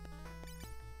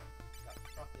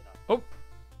 Oh!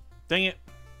 Dang it.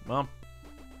 Mom.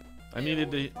 I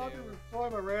needed to... How to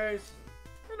reform a race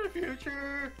in the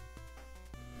future?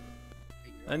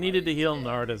 I needed to heal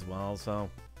Nard as well, so...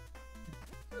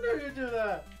 I knew you'd do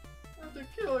that! I have to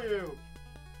kill you!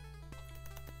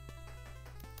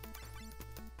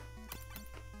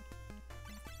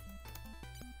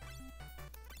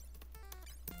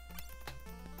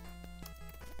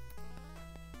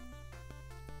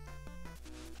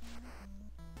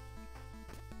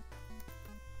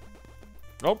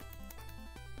 Oh!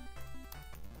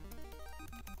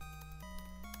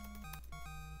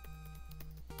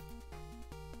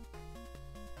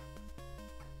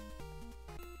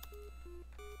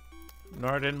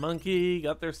 Nard and Monkey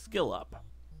got their skill up.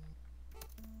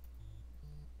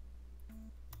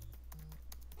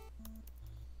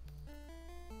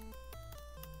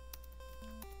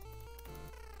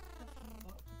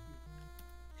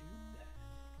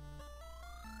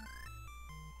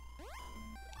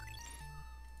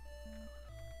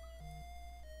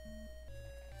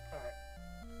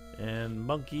 And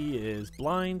Monkey is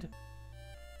blind.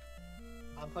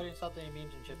 I'm putting something in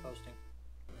memes and shit posting.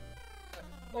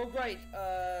 Oh right,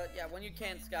 yeah, when you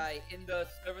can, Sky, in the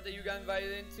server that you got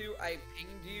invited into, I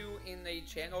pinged you in the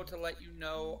channel to let you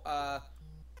know,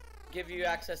 give you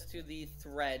access to the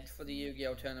thread for the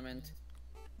Yu-Gi-Oh! Tournament.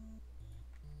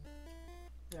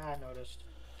 Yeah, I noticed.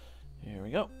 Here we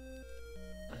go.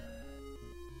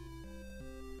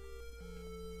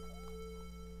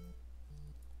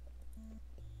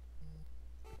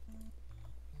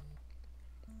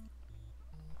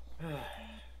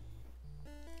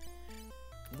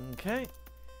 Okay.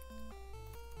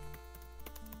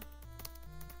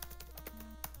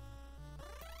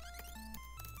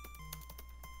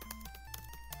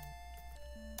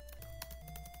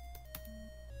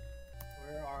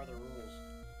 Where are the rules?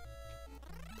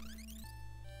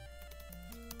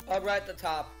 Right at the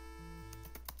top.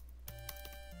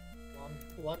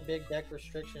 One big deck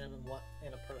restriction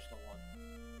and a personal one.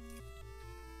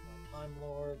 Time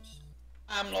Lords.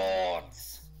 I'm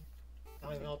Lords! I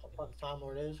don't even know what the fuck Time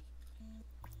Lord is.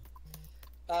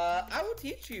 I will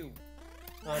teach you.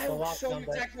 It's I a will show lockdown you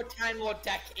deck. exactly what Time Lord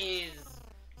deck is,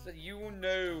 so that you will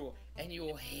know, and you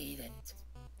will hate it.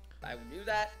 I will do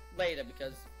that later,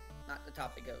 because not the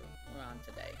topic we're on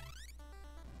today.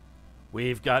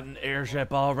 We've got an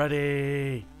airship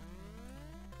already.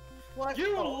 What?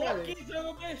 You Oh, lucky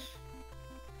Zobish!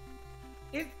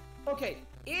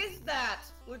 Is that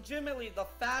legitimately the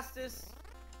fastest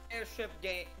airship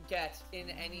get in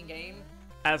any game?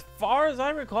 As far as I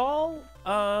recall,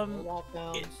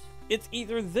 Lockdowns. it's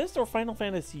either this or Final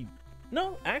Fantasy.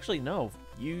 No, actually, no.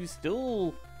 You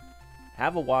still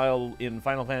have a while in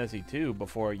Final Fantasy 2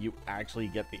 before you actually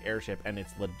get the airship and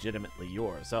it's legitimately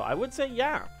yours. So I would say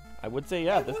yeah. I would say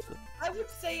yeah. I would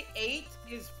say 8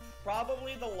 is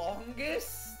probably the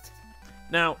longest.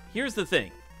 Now, here's the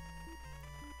thing.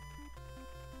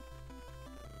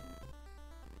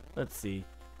 Let's see.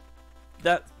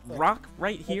 that rock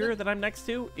right here that I'm next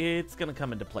to, it's gonna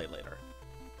come into play later.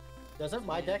 Doesn't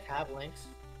my deck have links?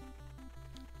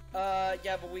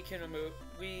 Yeah, but we can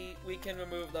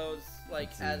remove those like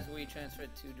as we transfer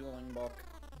it to Dueling Book.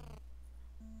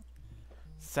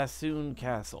 Sassoon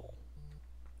Castle.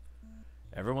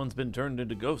 Everyone's been turned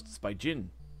into ghosts by Jin.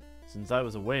 Since I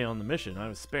was away on the mission, I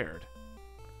was spared.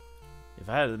 If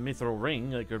I had a mithril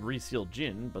ring, I could reseal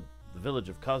Jin, but the village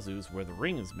of Kazus, where the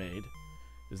ring is made,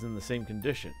 is in the same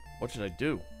condition. What should I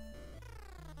do?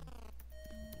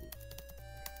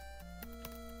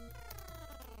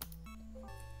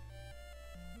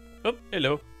 Oh,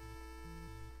 hello.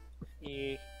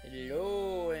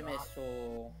 Hello,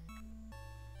 MSO.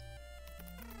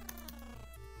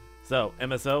 So,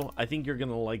 MSO, I think you're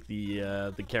gonna like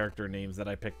the character names that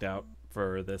I picked out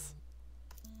for this.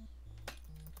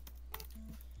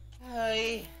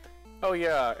 Hi. Oh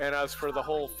yeah, and as for the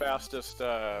whole fastest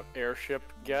airship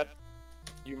get,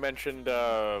 you mentioned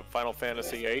Final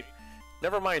Fantasy VIII.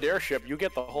 Never mind airship, you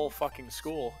get the whole fucking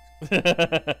school.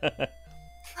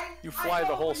 You fly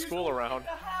the whole school around.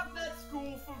 I have that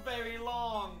school for very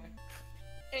long.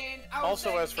 And I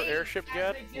Also, as for airship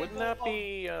get, wouldn't that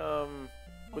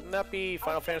be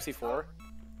Final Fantasy IV?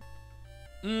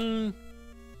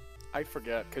 I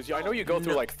forget, because I know you go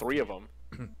through like 3 of them.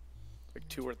 Like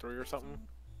 2 or 3 or something.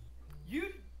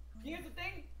 Here's the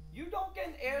thing, you don't get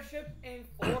an airship in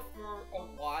 4 for a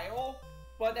while,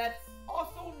 but that's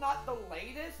also not the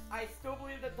latest. I still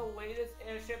believe that the latest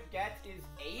airship gets is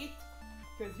 8,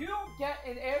 because you don't get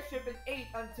an airship in 8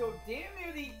 until damn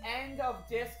near the end of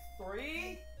Disc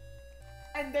 3,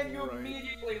 and then you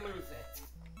immediately lose it.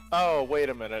 Oh, wait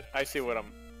a minute. I see what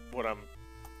I'm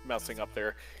messing up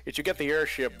there. Is you get the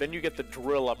airship, then you get the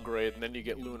drill upgrade, and then you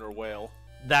get Lunar Whale.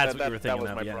 That's what you were thinking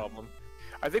That was my problem.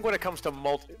 I think when it comes to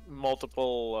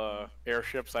multiple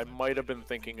airships, I might have been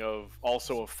thinking of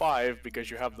also a 5,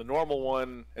 because you have the normal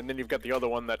one, and then you've got the other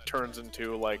one that turns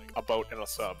into like a boat and a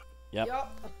sub. Yep.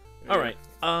 Yep. All right.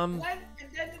 And then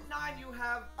in 9 you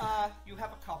have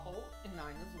a couple in 9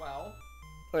 as well.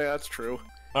 Oh, yeah, that's true.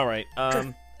 All right.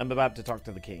 I'm about to talk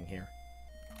to the king here.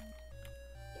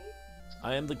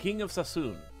 I am the king of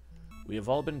Sassoon. We have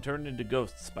all been turned into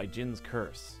ghosts by Jin's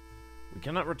curse. We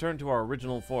cannot return to our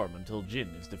original form until Jin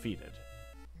is defeated.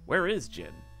 Where is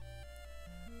Jin?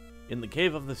 In the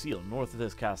Cave of the Seal, north of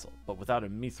this castle, but without a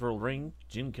mithril ring,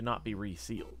 Jin cannot be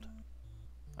resealed.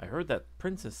 I heard that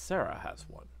Princess Sarah has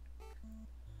one.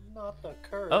 Not the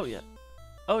curse. Oh, yeah.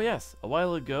 Oh, yes. A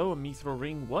while ago, a mithril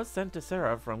ring was sent to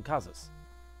Sarah from Kazus.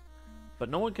 But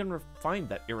no one can find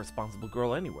that irresponsible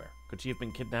girl anywhere. Could she have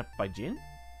been kidnapped by Jin?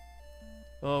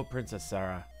 Oh, Princess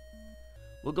Sarah.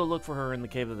 We'll go look for her in the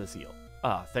Cave of the Seal.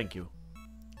 Ah, thank you.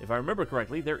 If I remember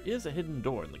correctly, there is a hidden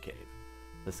door in the cave.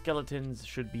 The skeletons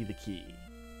should be the key.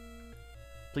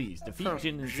 Please, defeat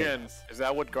Jin and Jin. Sarah. Is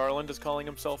that what Garland is calling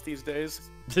himself these days?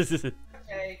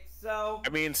 Okay, so... I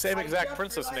mean, same exact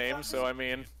princess name, so I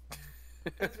mean...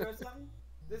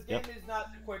 This game is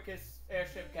not the quickest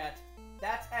airship get.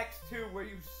 That's X2 where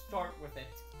you start with it.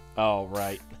 Oh,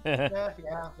 right. Yeah,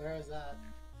 there is that.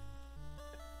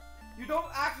 You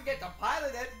don't actually get to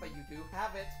pilot it, but you do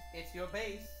have it. It's your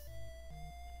base.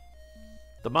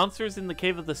 The monsters in the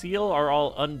Cave of the Seal are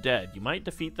all undead. You might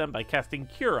defeat them by casting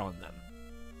Cure on them.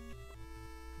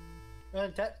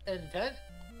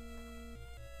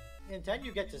 In 10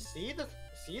 you get to see the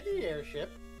airship.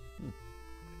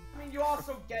 I mean, you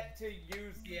also get to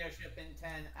use the airship in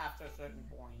 10 after a certain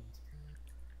point.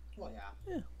 Well,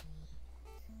 yeah.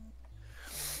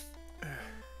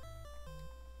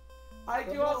 I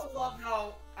do also love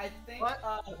how I think.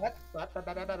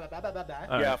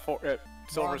 Yeah,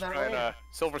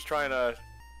 Silver's trying to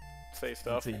say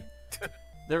stuff. Let's see.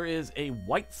 There is a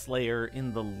White Slayer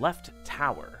in the left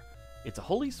tower. It's a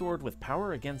holy sword with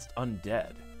power against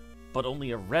undead, but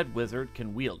only a red wizard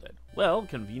can wield it. Well,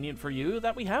 convenient for you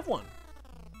that we have one.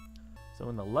 So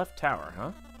in the left tower,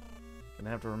 huh? Gonna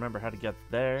have to remember how to get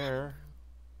there.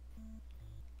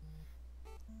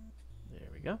 There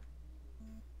we go.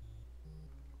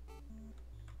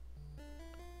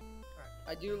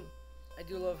 I do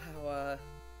love how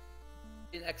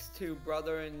in X2,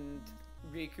 Brother and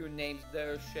Riku names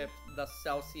their ship the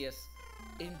Celsius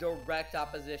in direct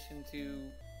opposition to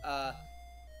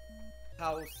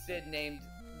how Sid named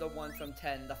the one from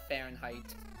 10 the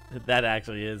Fahrenheit. That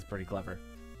actually is pretty clever.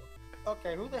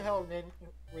 Okay, who the hell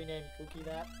renamed Cookie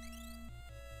that?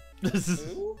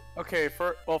 Who? Okay,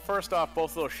 first off,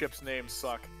 both of those ships' names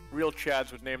suck. Real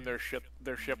Chads would name their ship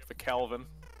the Calvin.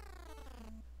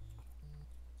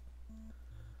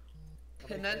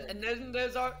 And then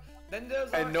there's our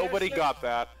And nobody airship. got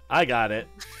that. I got it.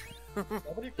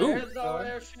 Nobody Ooh. cares. There's our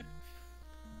airship.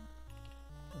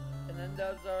 And then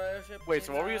there's our airship. Wait,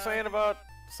 so in, what were you saying about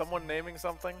someone naming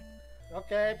something?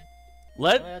 Okay.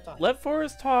 Let One at a time. let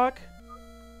Forrest talk.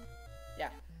 Yeah.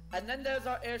 And then there's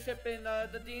our airship in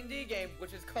the D&D game,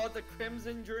 which is called the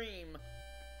Crimson Dream.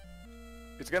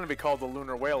 It's gonna be called the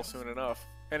Lunar Whale soon enough.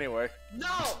 Anyway, No!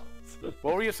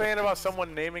 what were you saying about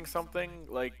someone naming something?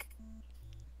 Like,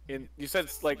 you said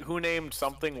like who named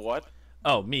something what?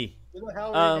 Oh, me. Who the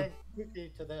hell Um, renamed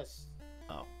Cookie to this?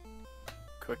 Oh.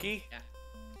 Cookie?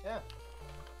 Yeah.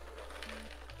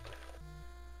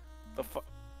 The fu-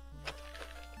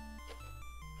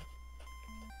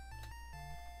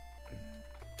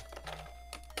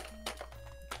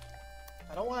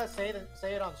 I don't want to say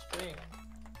it on stream.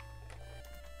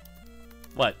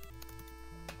 What?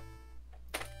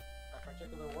 A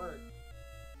particular word.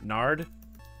 Nard?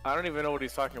 I don't even know what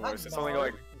he's talking about. Not It's something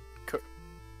Nard. like.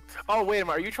 Oh wait a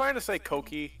minute, are you trying to say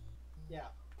Koki? Yeah.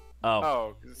 Oh.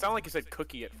 Oh, it sounded like you said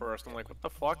cookie at first. I'm like, what the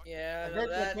fuck? Yeah, I no,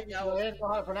 did that didn't know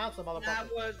how to pronounce the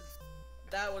motherfucker.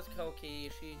 that was Koki.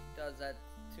 She does that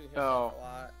to Oh. herself a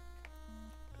lot.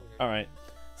 All right.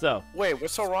 So. Wait,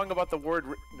 what's so wrong about the word?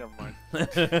 Never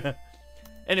mind.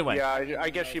 Anyway. Yeah, I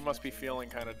guess she must be feeling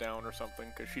kind of down or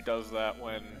something because she does that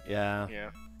when. Yeah. Yeah.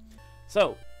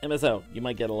 So, MSO, you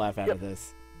might get a laugh out Yep. of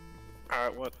this. All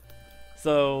right, what?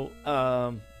 So,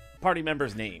 party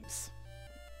members' names.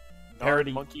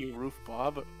 Parody. Monkey Roof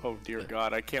Bob. Oh dear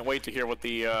God, I can't wait to hear what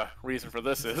the reason for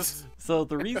this is. So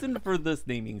the reason for this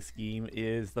naming scheme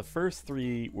is the first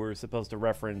three were supposed to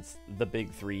reference the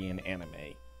big three in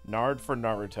anime. Nard for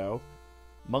Naruto,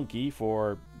 Monkey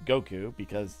for Goku,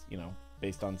 because, you know,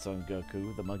 based on Son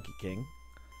Goku, the Monkey King,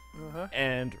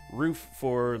 and Roof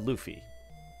for Luffy.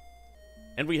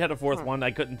 And we had a fourth one. I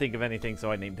couldn't think of anything,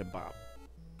 so I named him Bob.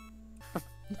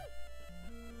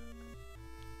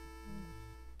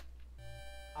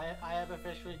 I have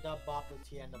officially dubbed Bob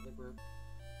the TN of the group.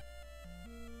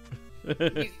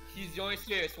 He's the only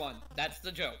serious one. That's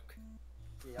the joke.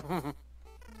 Yeah.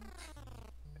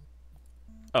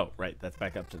 Oh, right. That's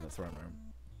back up to the throne room.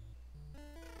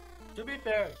 To be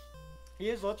fair, he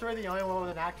is literally the only one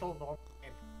with an actual normal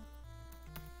name.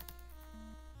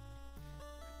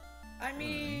 I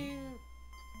mean...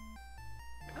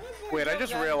 Wait, I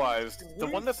just realized the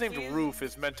one that's named Roof is- Roof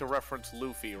is meant to reference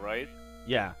Luffy, right?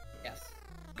 Yeah, Yes.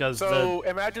 because So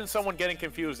imagine someone getting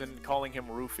confused and calling him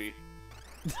Roofy.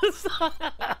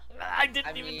 I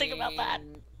didn't even think about that.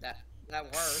 That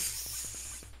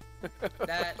works.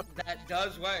 that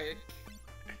does work.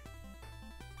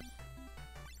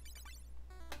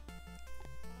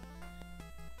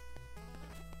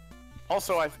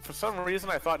 Also, for some reason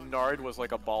I thought Nard was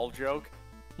like a ball joke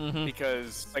Mhm.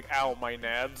 because like ow my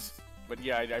nads. But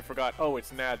yeah, I forgot. Oh,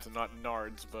 it's nads and not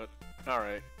nards. But all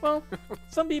right. Well,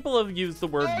 some people have used the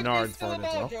word It's Nard still for a it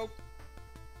as ball well. joke.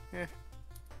 Yeah.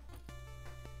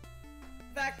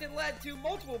 In fact, it led to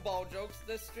multiple ball jokes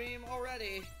this stream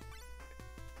already.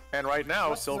 And right now,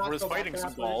 Let's Silver not is go back fighting to some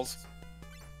that balls.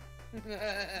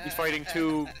 He's fighting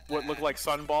two what look like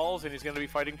sun balls, and he's going to be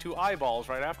fighting two eyeballs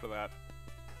right after that.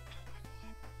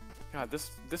 God,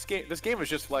 this game is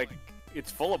just like it's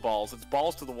full of balls. It's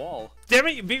balls to the wall. Damn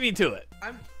it, you beat me to it.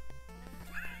 I'm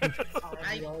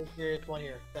I'm the only serious one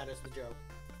here. That is the joke.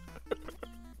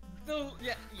 still,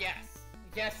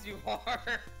 yes, you are.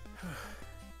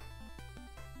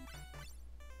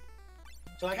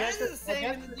 So I Kind guess, of the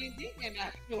same in the D&D game,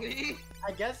 actually.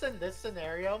 I guess in this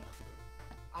scenario,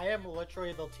 I am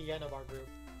literally the TN of our group.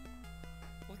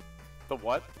 The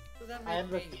what? What does that I am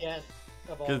the make me? TN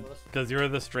of all of us. Because you're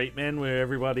the straight man where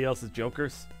everybody else is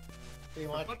jokers. Pretty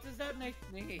much. What does that make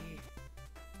me?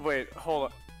 Wait, hold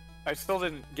on. I still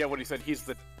didn't get what he said. He's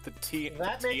the TM.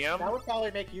 That would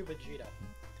probably make you Vegeta.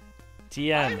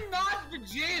 TM. I'm not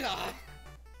Vegeta!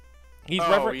 He's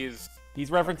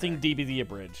referencing DBZ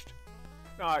Abridged.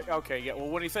 Okay, yeah. Well,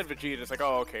 when he said Vegeta, it's like,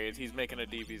 oh, okay, he's making a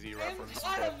DBZ I'm reference.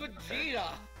 not but- a Vegeta!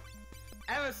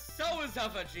 MSO is a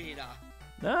Vegeta!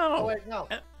 No. Oh wait, no.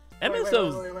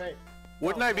 MSO's. Wait.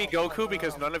 Wouldn't No, I be no, Goku no,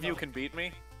 because no, none of you no. can beat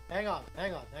me? Hang on.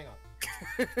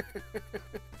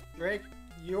 Drake,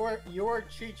 you're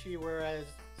Chi-Chi, whereas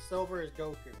Silver is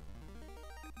Goku.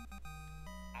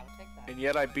 I'll take that. And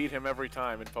yet I beat him every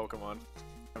time in Pokemon.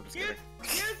 I'm just kidding.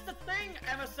 Here's the thing,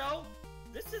 MSO!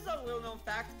 This is a little known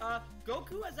fact.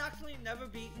 Goku has actually never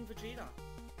beaten Vegeta.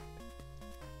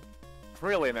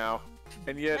 Really now?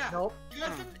 And yet, Yeah. Nope.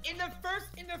 Because in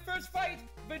the first fight,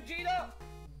 Vegeta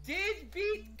did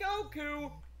beat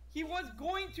Goku. He was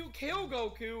going to kill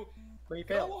Goku. But he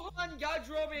failed. Gohan,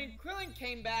 Yajirobe, and Krillin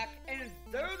came back, and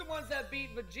they're the ones that beat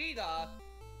Vegeta.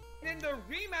 And in the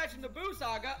rematch in the Buu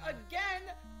Saga, again,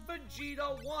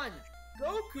 Vegeta won.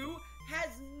 Goku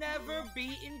has never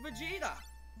beaten Vegeta.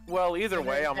 Well, either And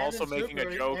way, then- I'm and also then making a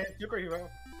Super- joke. and Superhero.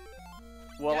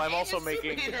 Well, Yeah, I'm and also a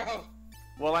making. superhero.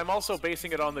 Well, I'm also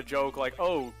basing it on the joke, like,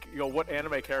 oh, what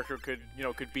anime character could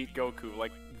beat Goku?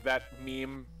 Like that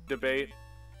meme debate.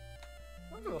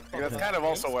 I don't give a fuck That's about kind of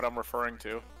games. also what I'm referring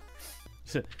to.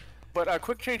 But a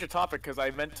quick change of topic, because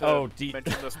I meant to mention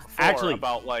this before Actually-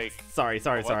 about like. Sorry.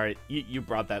 You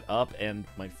brought that up, and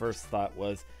my first thought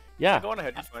was, yeah, Go on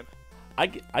ahead, it's fine.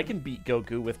 I can beat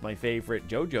Goku with my favorite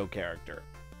JoJo character,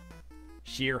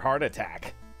 Sheer Heart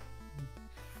Attack.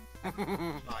 Oh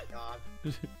my god.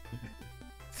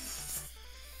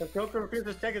 The Goku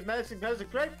refuses to take his medicine because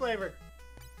it's grape flavor.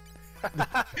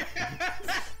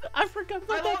 I forgot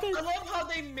I about love, that. I love how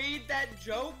they made that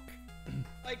joke.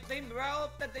 Like, they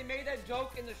developed that they made that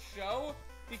joke in the show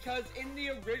because in the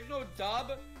original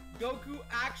dub, Goku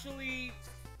actually,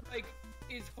 like,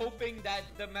 is hoping that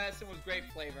the medicine was grape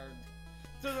flavored.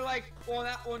 So they're like, well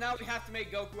now we have to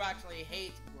make Goku actually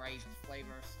hate grape flavor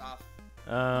stuff.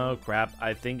 Oh crap!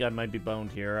 I think I might be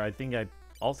boned here. I think I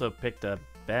also picked a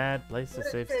bad place to But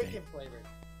it's save bacon state. flavored.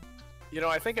 You know,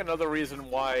 I think another reason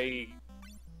why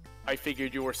I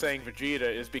figured you were saying Vegeta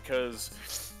is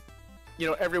because,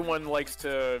 everyone likes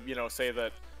to, say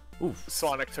that Oof.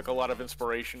 Sonic took a lot of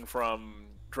inspiration from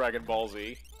Dragon Ball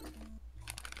Z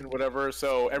and whatever.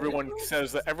 So everyone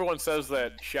says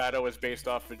that Shadow is based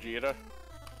off Vegeta.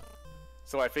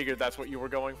 So I figured that's what you were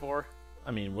going for.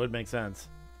 I mean, would make sense.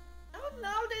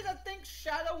 Nowadays, I think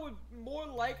Shadow would more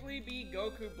likely be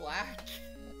Goku Black.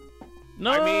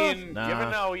 No, I mean, nah.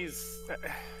 given how he's,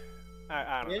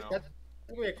 I don't Yeah, know. that's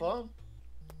gonna be a clone.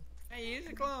 Hey, he's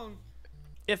a clone.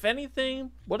 If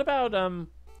anything, what about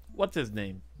what's his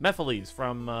name? Mephiles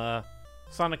from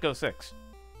Sonic 06.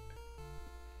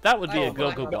 That would be Oh, a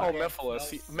Black Goku One. Black. Oh,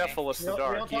 Mephiles. No, Mephiles We the don't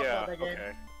Dark. talk Yeah. about that game.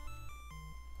 Okay.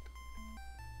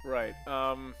 Right.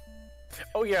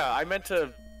 Oh yeah, I meant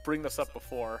to bring this up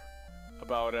before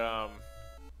about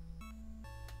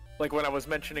like when I was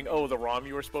mentioning the ROM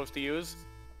you were supposed to use.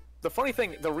 The funny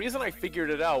thing, the reason I figured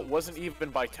it out wasn't even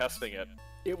by testing it.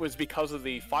 It was because of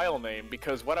the file name,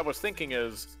 because what I was thinking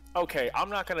is, okay, I'm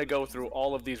not going to go through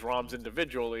all of these ROMs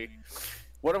individually.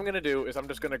 What I'm going to do is I'm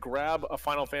just going to grab a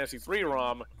Final Fantasy III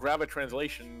ROM, grab a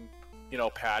translation,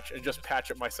 patch, and just patch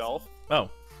it myself.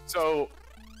 Oh, So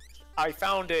I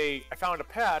found a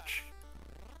patch.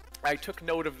 I took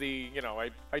note of the,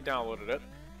 I downloaded it.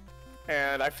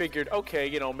 And I figured, okay,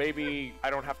 maybe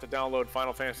I don't have to download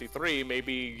Final Fantasy III.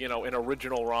 Maybe, an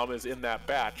original ROM is in that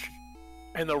batch.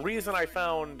 And the reason I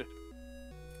found,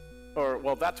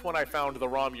 that's when I found the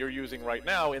ROM you're using right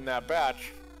now in that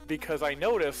batch, because I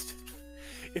noticed,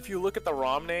 if you look at the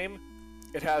ROM name,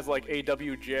 it has like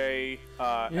AWJ,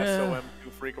 SOM2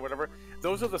 Freak or whatever.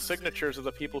 Those are the signatures of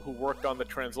the people who worked on the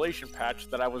translation patch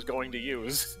that I was going to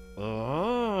use.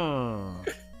 oh.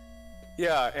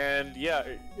 Yeah, and yeah,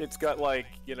 it's got like,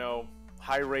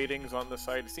 high ratings on the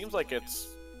site. It seems like it's,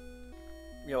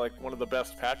 like one of the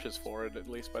best patches for it, at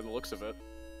least by the looks of it.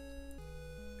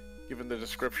 Given the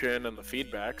description and the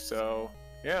feedback, so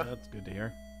yeah. That's good to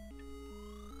hear.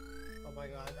 Oh my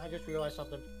god, I just realized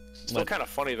something. Still What? kind of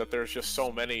funny that there's just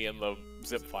so many in the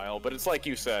zip file, but it's like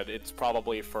you said, it's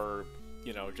probably for,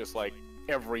 just like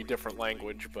every different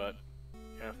language, but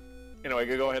yeah. Anyway,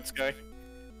 go ahead, Sky.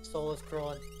 Soulless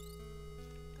Krillin.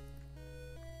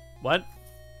 What?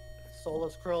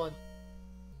 Soulless Krillin.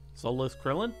 Soulless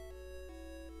Krillin?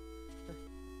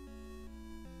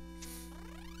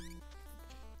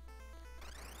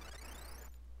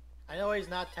 I know he's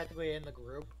not technically in the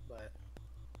group, but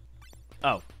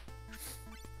Oh,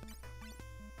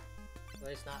 at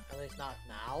least not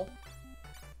now.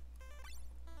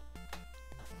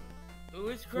 Who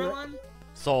is Krillin?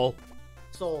 Soul.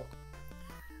 Soul.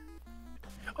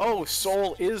 Oh,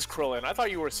 Soul is Krillin. I thought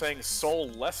you were saying Soul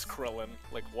less Krillin.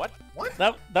 Like, what?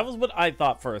 That was what I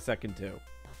thought for a second too.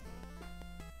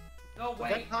 No, That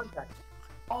wait. context.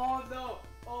 Oh, no.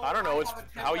 Oh, I don't know, it's have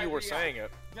a how you were idea. saying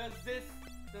it. Does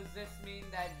this mean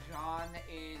that John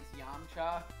is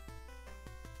Yamcha?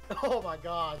 Oh my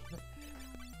god.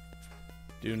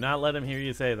 Do not let him hear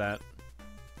you say that.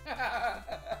 I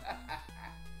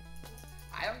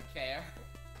don't care.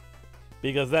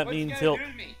 Because that What's means he he'll. gonna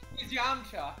do to me? He's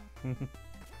Yamcha.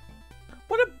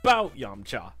 What about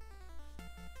Yamcha?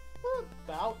 What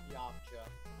about Yamcha?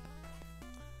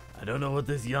 I don't know what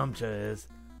this Yamcha is,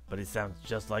 but he sounds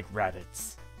just like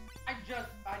Raditz. I just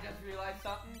realized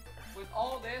something. With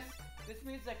all this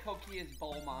means that Koki is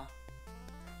Bulma.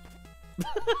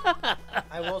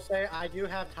 I will say I do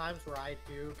have times where I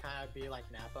do kind of be like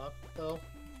Nappa, though.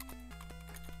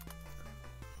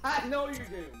 I know you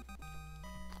do.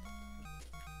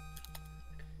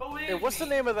 Believe Hey, what's the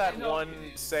me, name of that I know one you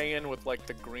do. Saiyan with like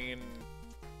the green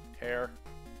hair?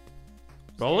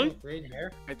 Broly? Green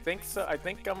hair. I think so. I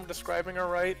think I'm describing her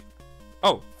right.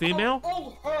 Oh, female?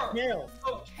 Oh, her. Kale.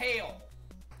 Oh, Kale.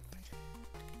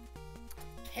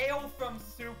 Kale from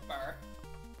Super.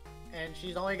 And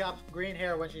she's only got green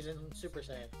hair when she's in Super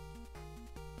Saiyan.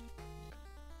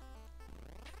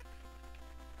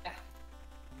 Yeah.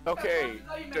 Okay. That's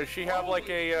what I Does she meant have like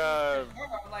Broly. a?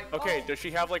 I'm like, Okay. oh. Does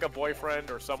she have like a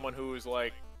boyfriend or someone who's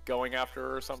like going after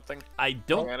her or something? I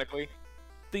don't Romantically?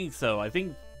 think so. I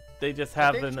think they just I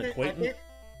have think an she- acquaintance.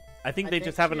 I think I they think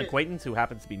just have an she is. acquaintance who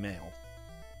happens to be male.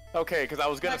 Okay, because I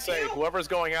was gonna Like say you? whoever's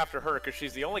going after her, because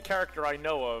she's the only character I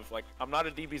know of. Like, I'm not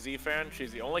a DBZ fan.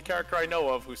 She's the only character I know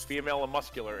of who's female and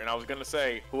muscular, and I was gonna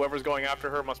say whoever's going after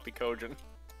her must be Kojin.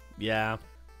 Yeah.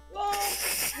 Well,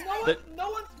 But- no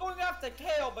one's going after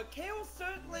Kale, but Kale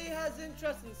certainly has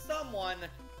interest in someone.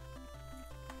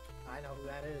 I know who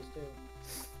that is too.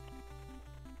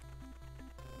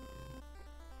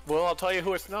 Well, I'll tell you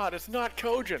who it's not. It's not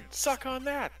Kojin. Suck on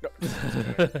that. No.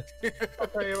 I'll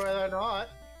tell you whether or not.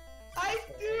 I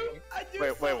do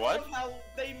Wait, so what? love how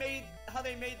they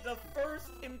made the first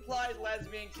implied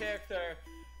lesbian character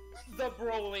the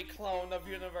Broly clone of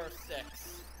Universe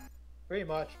 6. Pretty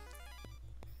much.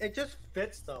 It just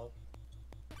fits though.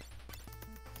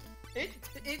 It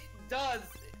does.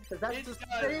 'Cause that's It the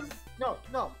does. same.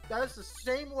 No, that is the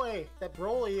same way that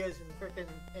Broly is in frickin'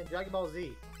 in Dragon Ball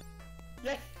Z.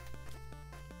 Yeah.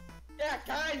 Yeah,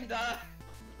 kinda.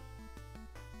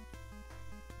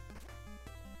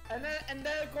 And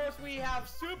then of course we have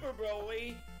Super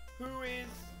Broly, who is,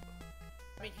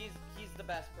 I mean he's the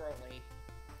best Broly.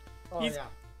 Oh He's- yeah.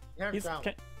 Hands He's down.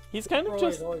 he's kind of Broly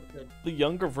just is always good. the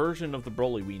younger version of the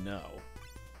Broly we know.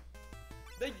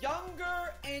 The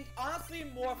younger and honestly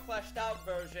more fleshed out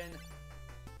version.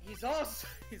 He's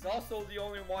also the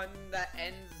only one that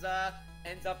ends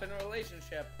up in a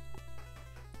relationship.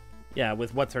 Yeah,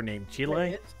 with what's her name, Chile?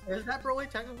 Wait, is that Broly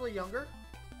technically younger?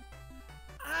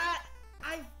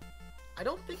 I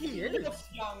don't think he is. looks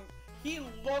young. He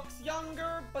looks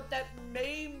younger, but that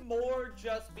may more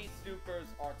just be Super's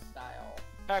art style.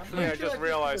 Actually, I Pretty sure just that's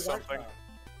realized his art something. style.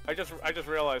 I just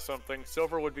realized something.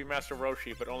 Silver would be Master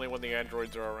Roshi, but only when the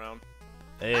androids are around.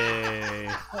 Hey.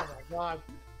 Oh my god.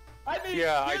 I mean,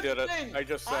 Yeah, I here's did the it. thing. I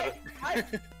just said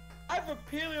it. I've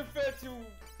repeatedly referred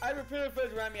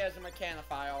to Remy as a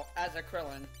mechanophile, as a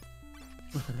Krillin.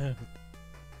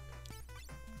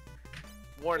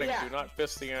 Warning: Yeah. do not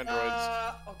fist the androids.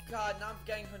 Oh god, now I'm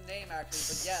forgetting her name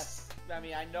actually, but yes,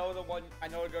 Remy, I know the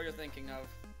girl you're thinking of.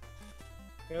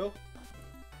 Who?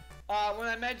 When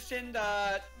I mentioned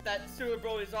that Super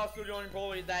Broly is also the only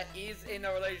Broly that is in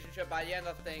a relationship by the end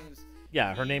of things.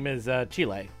 Yeah, her name is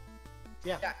Chile.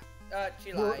 Yeah.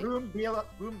 Chilai. Whom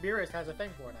Beerus has a thing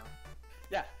for now.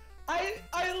 Yeah.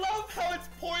 I love how it's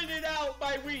pointed out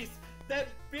by Whis that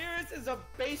Beerus is a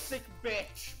basic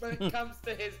bitch when it comes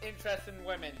to his interest in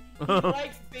women. He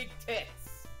likes big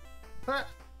tits.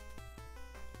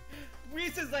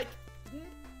 Whis is like,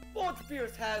 Lord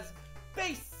Beerus has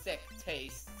basic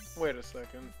tastes. Wait a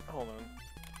second. Hold on.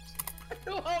 I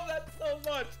love that so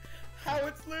much. How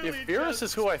it's literally If Beerus just...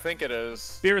 is who I think it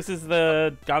is, Beerus is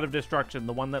the god of destruction,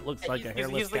 the one that looks like a he's-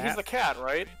 hairless cat. he's the cat,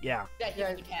 right? Yeah. Yeah, he's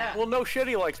Yeah, the cat. Well, no shit,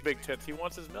 he likes big tits. He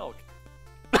wants his milk.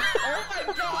 Oh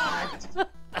my god!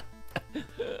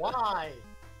 Why?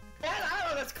 Man, I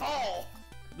don't know this call.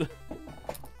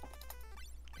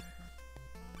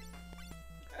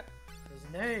 His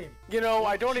name. You know,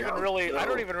 I don't even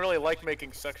really like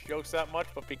making sex jokes that much,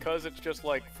 but because it's just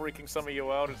like freaking some of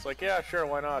you out, it's like, yeah, sure,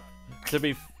 why not? To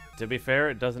be fair,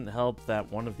 it doesn't help that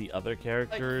one of the other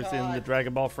characters in the God.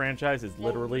 Dragon Ball franchise is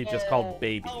literally just called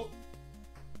Baby.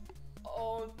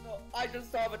 Oh no! I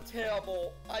just saw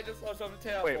something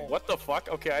terrible. Wait, what the fuck?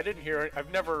 Okay, I didn't hear it.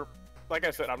 I've never, like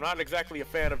I said, I'm not exactly a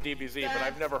fan of DBZ, but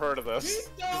I've never heard of this.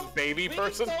 This is baby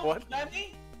person? What?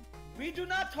 Lemmy, we do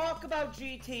not talk about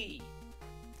GT.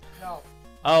 No.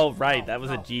 Oh, right, no, that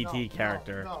was a no, GT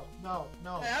character. No.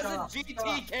 As Shut a up, GT shut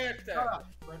up, character. shut up.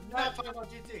 We're not talking about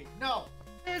GT. No.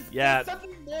 Yeah. There's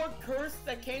something more cursed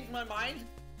that came to my mind.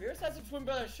 Beerus has a twin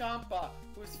brother, Champa,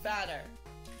 who's fatter.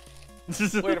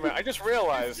 Wait a minute, I just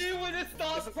realized. See where this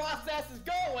thought process is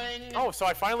going. Oh, so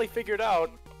I finally figured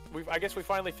out. I guess we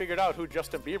finally figured out who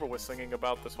Justin Bieber was singing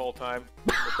about this whole time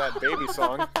with that baby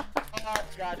song. Oh,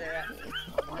 God damn it.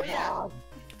 But yeah,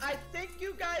 I think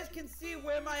you guys can see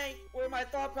where my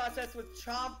thought process with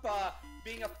Champa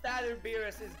being a fatter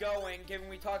Beerus is going, given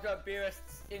we talked about Beerus'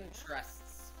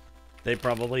 interests. They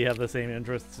probably have the same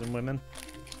interests in women.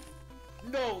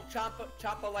 No,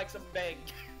 Champa likes him big.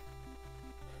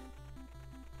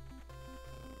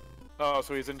 Oh,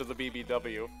 so he's into the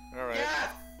BBW. All right.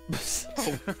 Yes!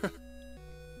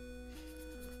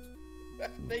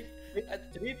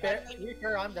 To be fair,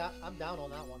 I'm down on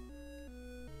that one.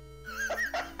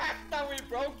 I thought we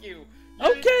broke you.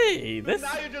 Okay, this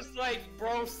Now you're just like,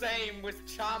 bro, same with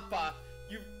Champa.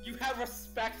 You have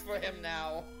respect for him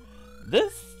now.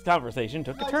 conversation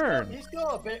took a turn. He's still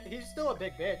a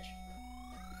big bitch.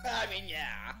 I mean,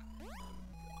 yeah.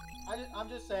 I'm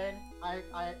just saying, I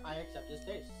accept his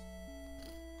taste.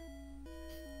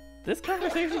 This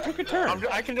conversation took a turn.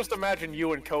 I can just imagine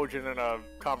you and Kojin in a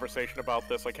conversation about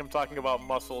this, like him talking about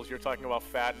muscles, you're talking about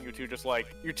fat, and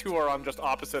you two are on just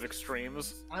opposite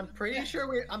extremes. I'm pretty sure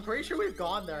we've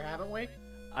gone there, haven't we?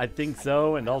 I think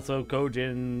so, and also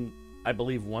Kojin, I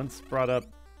believe, once brought up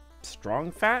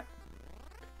strong fat.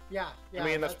 Yeah. I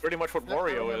mean, that's pretty much what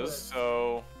Wario is,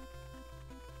 so...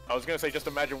 I was gonna say, just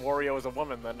imagine Wario as a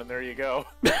woman then, and there you go.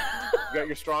 You got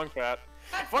your strong fat.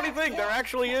 Funny thing, there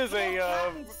actually is a,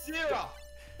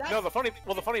 No, the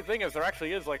funny thing is, there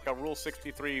actually is, like, a Rule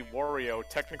 63 Wario,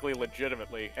 technically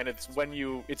legitimately, and it's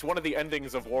one of the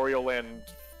endings of Wario Land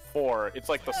 4. It's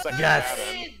like the second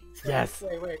add-in. Yes.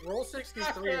 Wait. Rule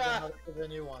 63 is a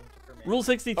new one for me. Rule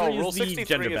 63 Rule is the 63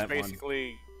 gender is bent one.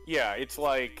 basically, yeah, it's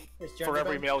like, It's for gender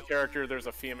every bent? male character, there's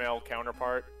a female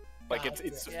counterpart. Like,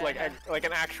 it's Yeah. like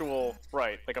an actual,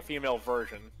 right, like a female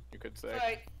version, you could say.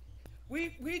 Right.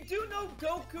 We do know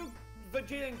Goku,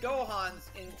 Vegeta, and Gohan's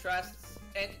interests,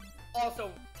 and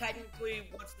also, technically,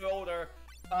 once they're older,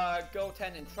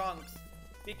 Goten and Trunks,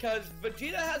 because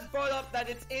Vegeta has brought up that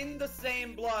it's in the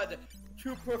same blood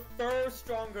to prefer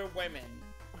stronger women.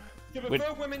 To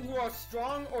prefer women who are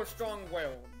strong or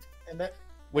strong-willed.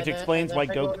 Which explains why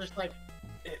Piccolo Goku... just like,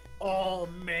 it all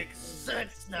makes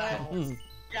sense now.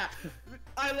 Yeah,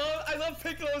 I love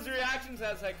Piccolo's reactions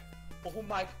as like, oh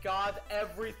my god,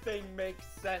 everything makes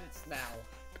sense now.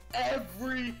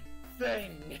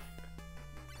 Everything.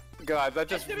 God, that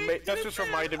just And to be just fair,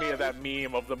 reminded me of that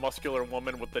meme of the muscular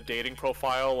woman with the dating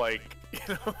profile, like, you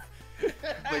know,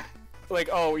 like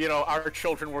oh, you know, our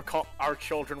children will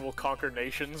conquer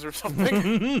nations or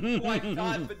something. Oh my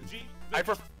god, Vegeta. I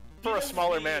prefer a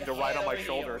smaller man to ride on my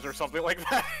shoulders or something like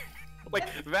that.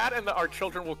 Like that and our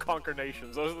children will conquer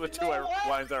nations. Those are the two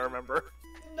lines I remember.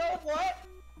 You know what?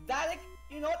 That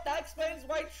explains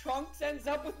why Trunks ends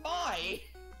up with Mai.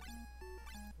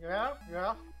 Yeah.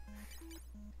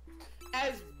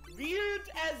 As weird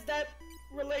as that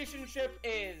relationship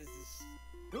is.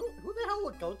 Who the hell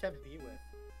would Goten be with?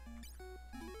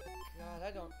 God,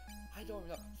 I don't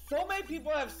know. So many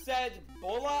people have said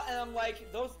Bola, and I'm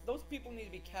like, those people need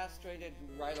to be castrated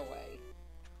right away.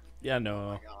 Yeah,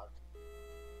 no.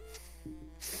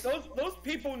 Those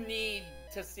people need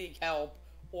to seek help,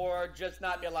 or just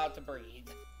not be allowed to breed.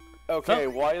 Okay,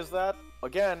 why is that?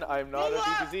 Again, I'm not a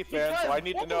DBZ fan, so I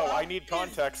need to know. I need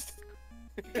context.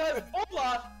 Because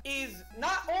Bola is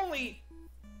not only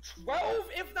 12,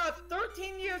 if not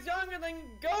 13 years younger than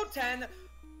Goten,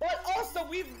 but also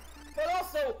we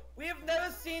have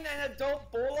never seen an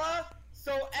adult Bola,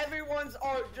 so everyone's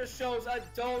art just shows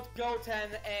adult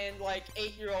Goten and like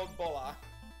 8-year-old Bola.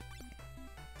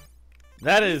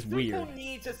 That is People weird.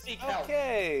 need to seek help.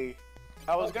 Okay.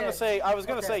 I was gonna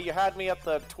say you had me at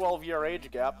the 12-year age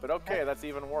gap, but okay, that's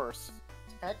even worse.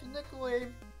 Technically,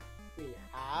 we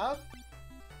have.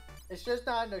 It's just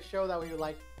not in the show that we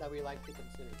like to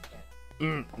consider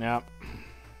canon. Yeah.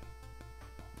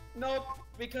 Nope,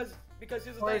 because here's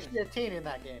the Or is thing. she a teen in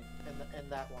that game? In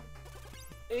that one.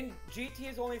 In GT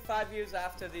is only 5 years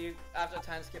after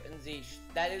time skip in Z.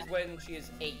 That is when she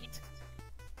is 8.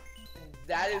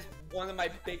 That is one of my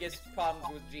biggest problems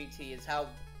with GT, is how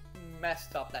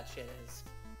messed up that shit is.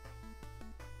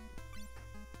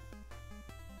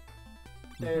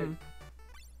 Dude.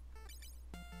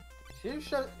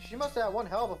 She must have had one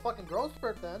hell of a fucking growth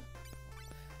spurt then.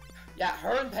 Yeah,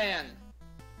 her and Pan.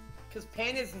 Because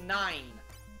Pan is 9.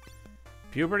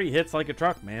 Puberty hits like a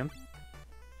truck, man.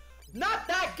 Not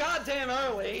that goddamn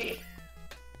early!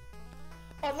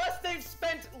 Unless they've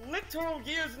spent literal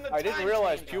years in the I time didn't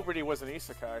realize chamber. puberty was an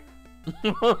isekai.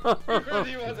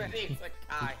 Puberty wasn't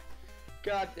isekai.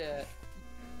 God damn.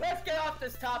 Let's get off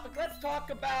this topic. Let's talk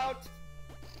about...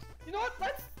 You know what?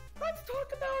 Let's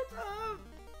talk about,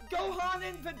 Gohan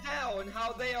and Videl and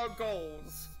how they are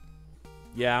goals.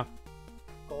 Yeah.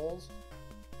 Goals.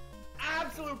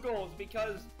 Absolute goals,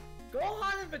 because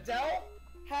Gohan and Videl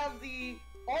have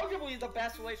arguably the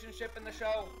best relationship in the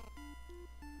show.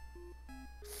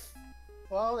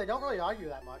 Well, they don't really argue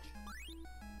that much.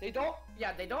 They don't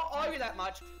argue that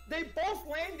much. They both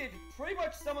landed pretty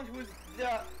much someone who's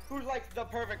like the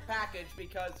perfect package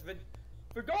because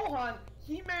for Gohan,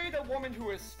 he married a woman who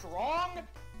is strong,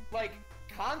 like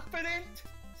confident,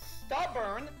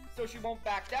 stubborn, so she won't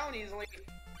back down easily,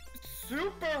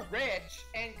 super rich,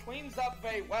 and cleans up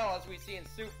very well as we see in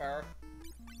Super.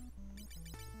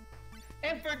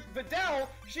 And for Videl,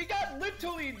 she got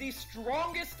literally the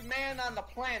strongest man on the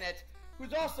planet,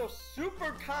 who's also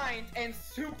super kind and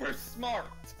super smart.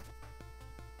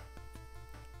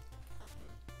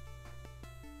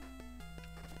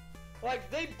 Like,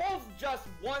 they both just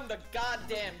won the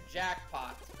goddamn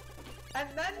jackpot. And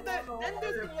then this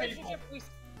relationship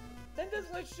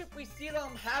we see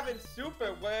them have in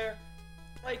Super, where,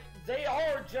 like, they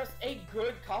are just a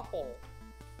good couple.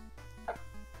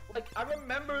 Like, I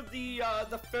remember the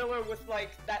filler with, like,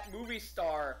 that movie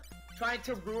star trying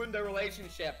to ruin their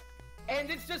relationship. And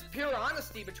it's just pure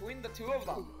honesty between the two of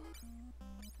them.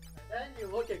 And then you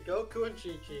look at Goku and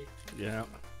Chi-Chi. Yeah.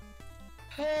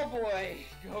 Oh boy,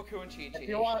 Goku and Chi-Chi. If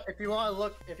you want to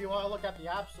look at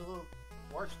the absolute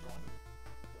worst one.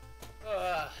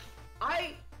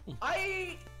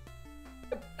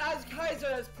 As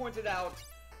Kaiser has pointed out,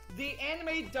 the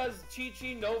anime does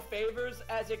Chi-Chi no favors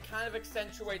as it kind of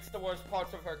accentuates the worst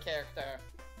parts of her character.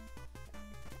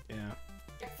 Yeah.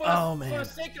 For the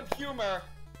sake of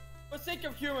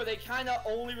humor, they kind of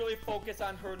only really focus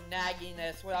on her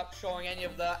nagginess without showing any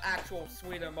of the actual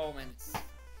sweeter moments.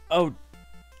 Oh,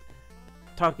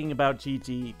 talking about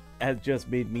Chi-Chi has just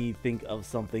made me think of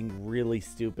something really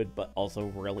stupid but also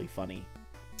really funny.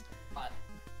 What?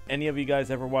 Any of you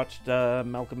guys ever watched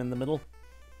Malcolm in the Middle?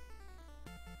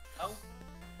 Oh?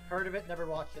 Heard of it, never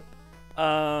watched it.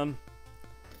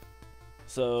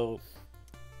 So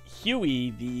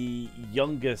Huey, the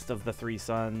youngest of the three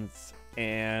sons,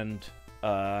 and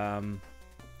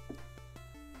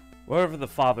whatever the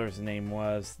father's name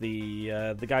was,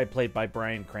 the guy played by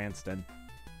Bryan Cranston.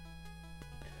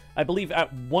 I believe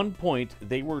at one point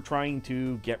they were trying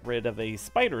to get rid of a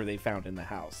spider they found in the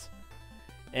house.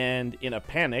 And in a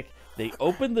panic, they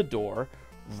opened the door.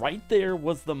 Right there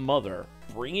was the mother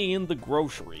bringing in the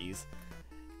groceries.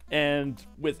 And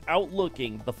without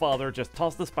looking, the father just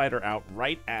tossed the spider out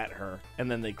right at her.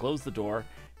 And then they closed the door.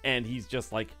 And he's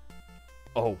just like,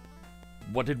 oh,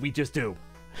 what did we just do?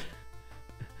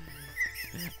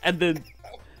 And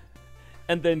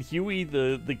then Huey,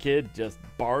 the kid, just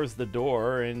bars the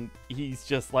door, and he's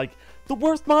just like, the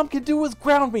worst mom can do is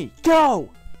ground me. Go!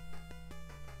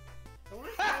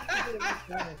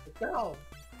 Go!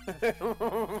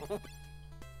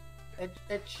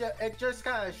 It just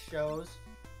kind of shows.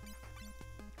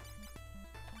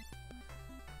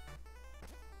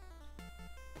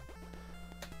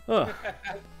 Ugh.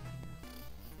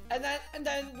 And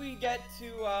then we get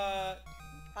to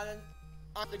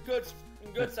on the good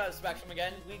side of the spectrum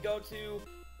again. We go to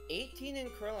 18 in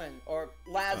Krillin, or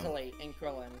Lazuli in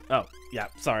Krillin. Oh, yeah,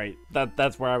 sorry.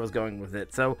 That's where I was going with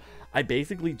it. So I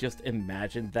basically just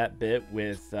imagined that bit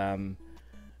with Goku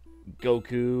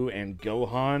and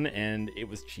Gohan, and it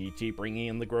was Chi-Chi bringing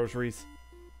in the groceries.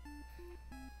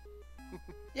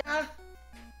 Yeah.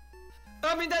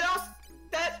 I mean, that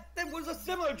was a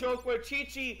similar joke where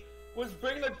Chi-Chi was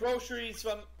bringing the groceries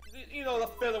from, you know, the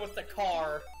filler with the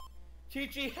car.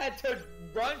 Chi-Chi had to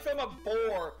run from a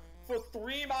boar for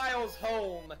 3 miles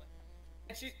home.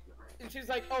 And she's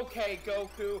like, okay,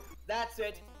 Goku, that's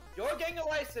it. You're getting a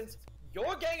license.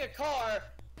 You're getting a car.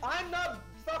 I'm not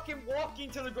fucking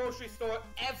walking to the grocery store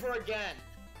ever again.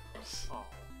 Oh.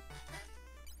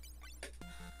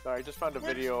 Sorry, I just found a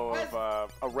video of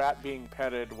a rat being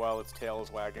petted while its tail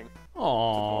is wagging.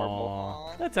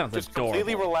 Aww, that sounds just adorable.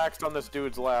 Completely relaxed on this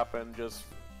dude's lap and just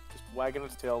wagging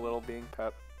its tail, little being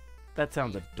pet. That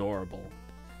sounds adorable.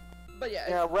 But yeah,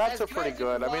 yeah, rats are pretty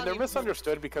good. I mean, they're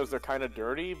misunderstood because they're kind of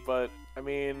dirty, but I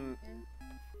mean,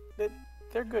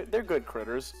 they're good. They're good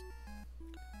critters.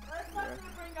 Let's not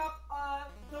bring up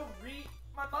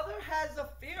my mother has a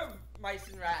fear of mice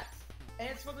and rats, and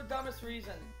it's for the dumbest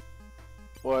reason.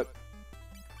 What?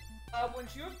 When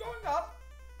she was growing up,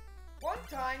 one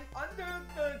time under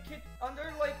the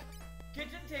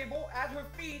kitchen table at her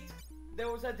feet,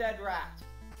 there was a dead rat.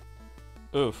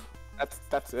 Oof.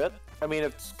 That's it. I mean,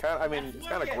 it's kind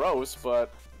of gross,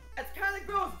 but it's kind of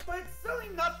gross, but it's certainly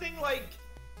nothing like.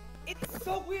 It's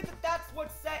so weird that that's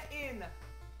what's set in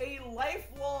a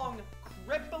lifelong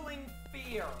crippling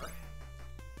fear.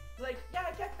 Like, yeah,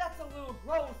 I guess that's a little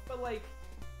gross, but like,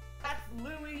 that's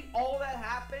literally all that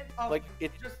happened. Like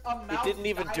it didn't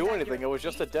even do anything. It was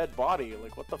just a dead body.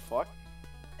 Like, what the fuck?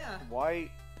 Yeah.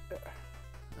 Why?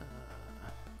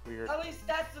 Weird. At least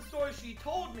that's the story she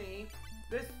told me.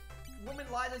 this woman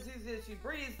lies as easy as she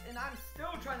breathes, and I'm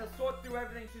still trying to sort through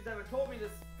everything she's ever told me to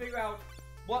figure out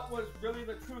what was really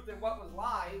the truth and what was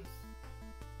lies.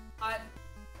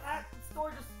 That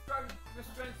story just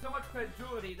restrains so much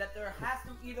credulity that there has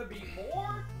to either be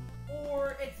more,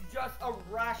 or it's just a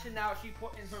rationale she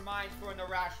put in her mind for an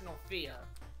irrational fear.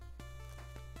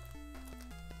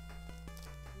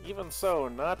 Even so,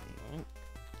 not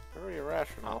very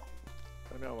irrational.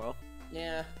 I know, well.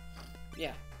 Yeah.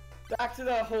 Back to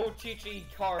the whole Chi-Chi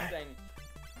car thing.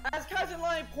 As Cousin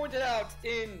Lion pointed out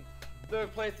in the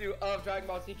playthrough of Dragon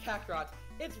Ball Z Kakarot,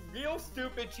 it's real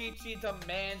stupid Chi-Chi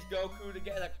demands Goku to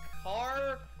get a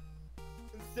car,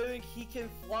 considering he can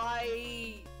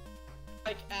fly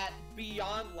like at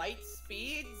beyond light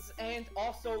speeds and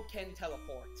also can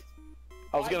teleport.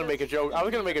 I was gonna make a joke. I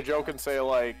was gonna make a joke and say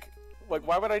like,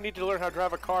 why would I need to learn how to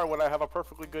drive a car when I have a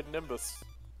perfectly good Nimbus?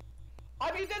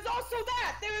 I mean, there's also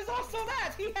that! There is also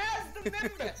that! He has the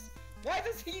Nimbus! Why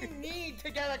does he need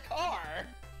to get a car?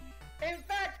 In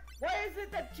fact, why is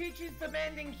it that Chi-Chi's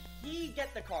demanding he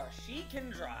get the car? She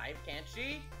can drive, can't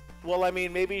she? Well, I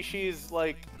mean, maybe she's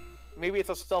like, maybe it's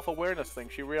a self-awareness thing.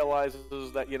 She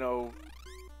realizes that, you know,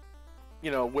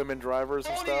 women drivers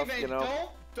and stuff, you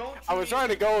know? Don't I was trying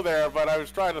to go there, but I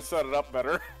was trying to set it up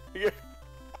better.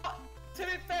 To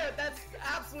be fair, that's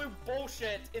absolute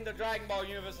bullshit in the Dragon Ball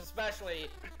universe, especially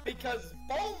because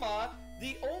Bulma,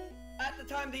 at the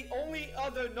time the only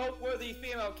other noteworthy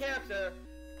female character,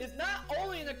 is not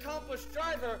only an accomplished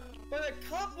driver, but an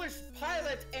accomplished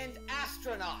pilot and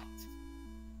astronaut.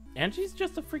 And she's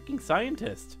just a freaking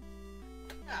scientist.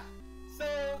 Yeah.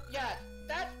 So yeah,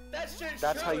 that shit.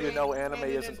 That's how you know anime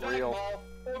isn't real.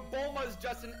 Or Bulma's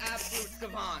just an absolute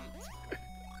savant.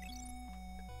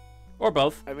 Or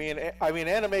both. I mean,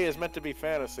 anime is meant to be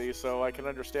fantasy, so I can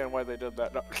understand why they did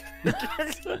that. No.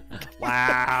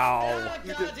 Wow.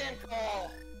 Goddamn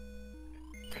call.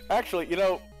 Actually, you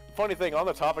know, funny thing, on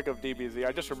the topic of DBZ,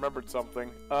 I just remembered something.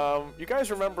 You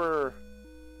guys remember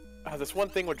this one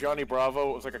thing with Johnny Bravo?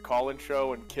 It was like a call-in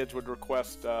show, and kids would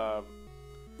request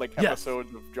like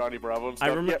episodes of Johnny Bravo and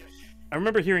stuff. I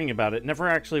remember hearing about it. Never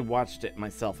actually watched it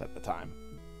myself at the time.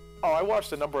 Oh, I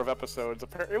watched a number of episodes.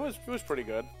 It was pretty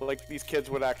good. Like, these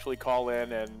kids would actually call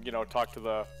in and, you know, talk to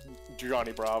the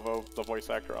Johnny Bravo, the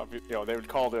voice actor. You know, they would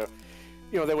call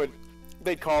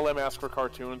they'd call him, ask for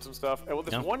cartoons and stuff. And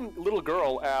this one little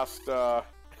girl asked for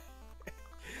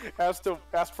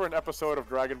an episode of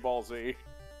Dragon Ball Z.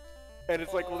 And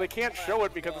it's like, well, they can't show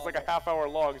it because it's like a half-hour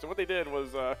long. So what they did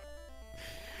was,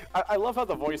 I love how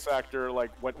the voice actor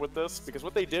like went with this, because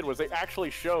what they did was they actually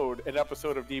showed an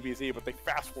episode of DBZ, but they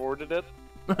fast-forwarded it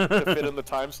to fit in the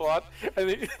time slot.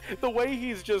 And the way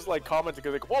he's just like commenting,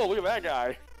 like, "Whoa, look at that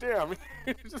guy! Damn,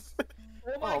 just,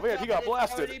 oh man, he got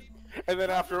blasted." And then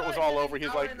after it was all over,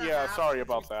 he's like, "Yeah, sorry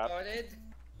about that."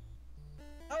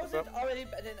 How has it already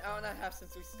been an hour and a half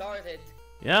since we started?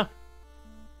 Yeah.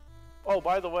 Oh,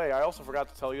 by the way, I also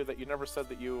forgot to tell you that you never said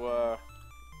that you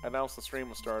announced the stream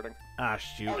was starting. Ah,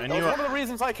 shoot. That was one of the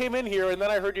reasons I came in here, and then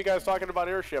I heard you guys talking about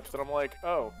airships, and I'm like,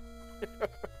 oh.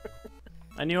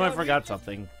 I knew I forgot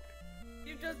something.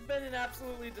 You've just been an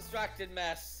absolutely distracted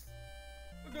mess.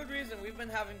 For good reason, we've been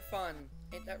having fun.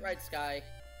 Ain't that right, Sky?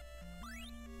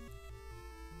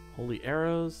 Holy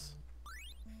arrows.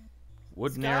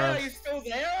 Wooden Sky, arrows. are you still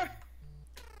there?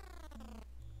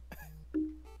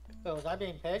 So was I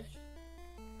being pinched?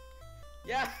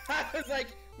 Yeah, I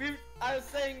was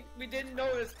saying we didn't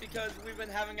notice because we've been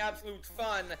having absolute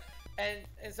fun, and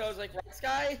so I was like, right,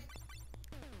 Sky?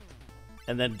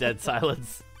 And then dead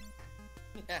silence.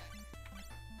 Yeah.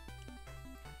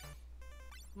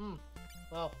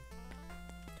 Well,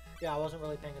 yeah, I wasn't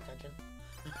really paying attention.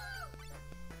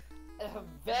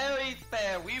 Very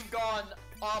fair. We've gone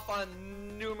off on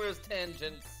numerous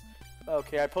tangents.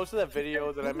 Okay, I posted that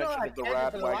video that I mentioned of the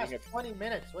rat for the wagging last its... 20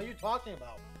 minutes. What are you talking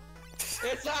about?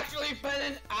 It's actually been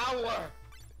an hour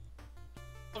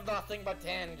of nothing but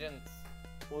tangents.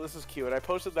 Well, this is cute. I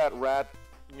posted that rat,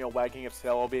 you know, wagging its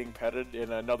tail while being petted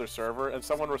in another server, and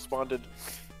someone responded,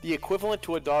 the equivalent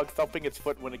to a dog thumping its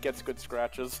foot when it gets good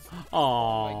scratches. Aww.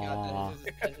 Oh my god,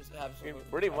 that is absolutely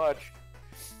Pretty much.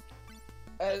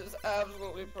 That is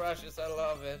absolutely precious. I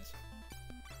love it.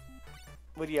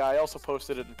 But yeah, I also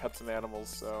posted it in Pets and Animals,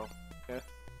 so yeah.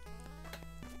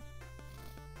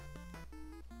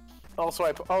 Also,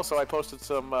 I posted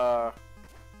some OC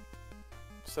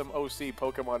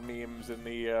Pokemon memes in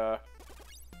the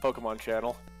Pokemon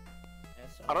channel.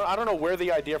 I don't know where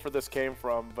the idea for this came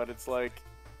from, but it's like,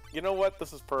 you know what?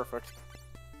 This is perfect.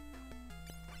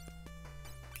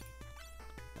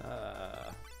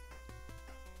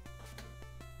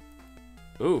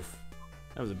 Oof.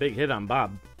 That was a big hit on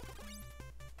Bob.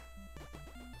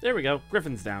 There we go.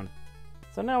 Griffin's down.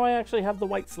 So now I actually have the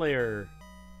White Slayer.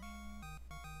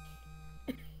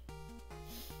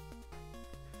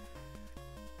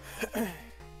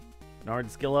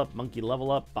 Nard skill up, Monkey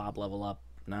level up, Bob level up.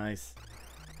 Nice.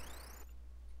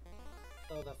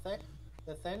 So the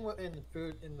thing in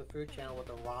the food channel with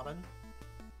the ramen.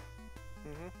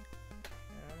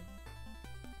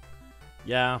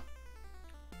 Yeah.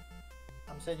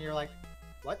 I'm sitting here like,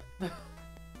 what?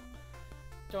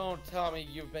 Don't tell me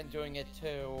you've been doing it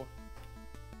too.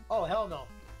 Oh hell no!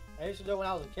 I used to do it when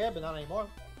I was a kid, but not anymore.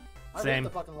 I Same. read the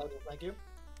fucking level, thank you.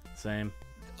 Same.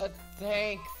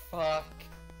 Thank fuck.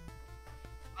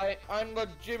 I'm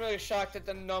legitimately shocked at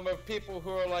the number of people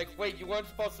who are like, wait, you weren't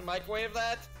supposed to microwave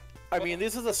that? I mean,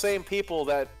 these are the same people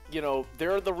that, you know,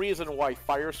 they're the reason why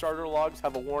fire starter logs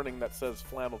have a warning that says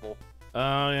flammable.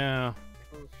 Oh, yeah.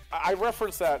 I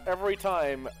reference that every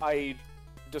time I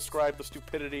describe the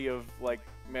stupidity of, like,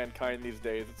 mankind these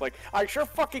days. It's like, I sure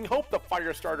fucking hope the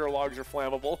fire starter logs are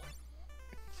flammable.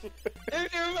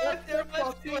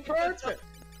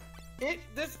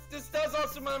 This does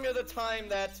also remind me of the time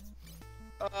that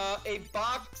a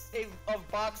box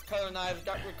of box cutter knives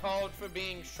got recalled for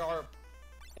being sharp.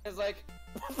 It's like,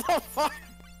 What the fuck?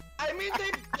 I mean,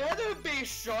 they better be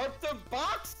sharp. They're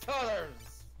box cutters.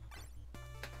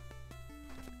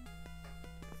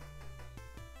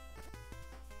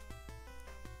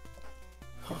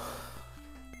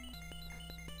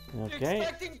 You're Okay.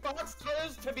 expecting box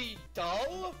cutters to be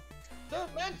dull? They're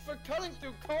meant for cutting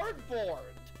through cardboard.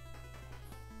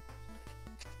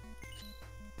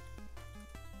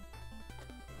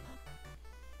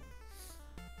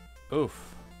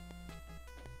 Oof.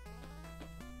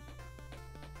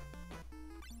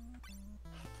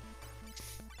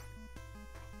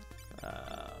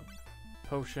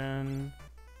 Potion.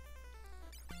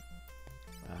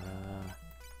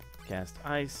 Cast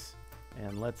ice.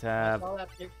 And let's have... When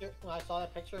I saw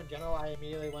that picture in general, I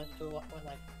immediately went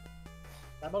like,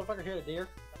 that motherfucker hit a deer.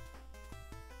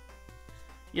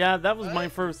 Yeah, that was my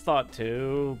What? first thought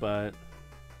too, but...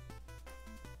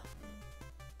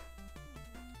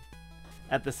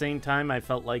 At the same time, I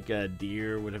felt like a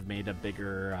deer would have made a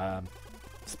bigger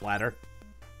splatter.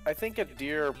 I think a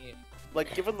deer,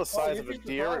 like, given the size you'd of a be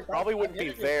deer, surprised. it probably I wouldn't be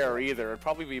get it. there either. It'd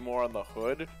probably be more on the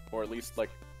hood, or at least, like,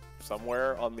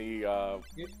 somewhere on the,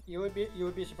 You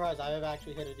would be surprised. I have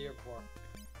actually hit a deer before.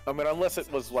 I mean, unless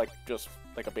it was, like, just,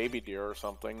 like, a baby deer or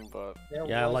something, but...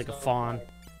 Yeah, like a fawn.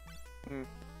 Hmm.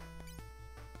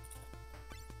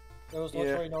 There was Yeah.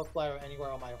 literally no flare anywhere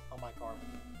on my car.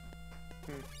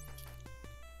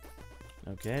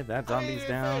 Okay, that I mean, zombie's to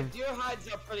be down. fair, deer hides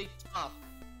are pretty tough.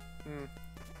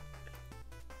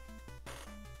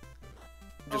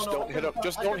 Just no, don't I hit a couldn't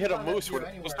just find- don't I hit a couldn't find moose. that deer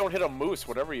Just anywhere. don't hit a moose.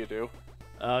 Whatever you do.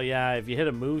 Oh yeah, if you hit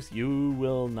a moose, you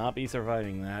will not be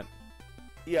surviving that.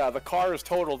 Yeah, the car is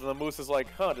totaled, and the moose is like,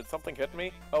 "Huh? Did something hit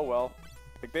me? Oh well."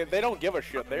 Like they don't give a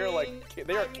shit. They are like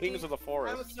they are kings of the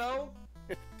forest.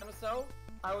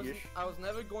 I was Yeesh.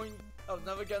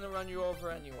 never gonna run you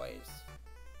over anyways.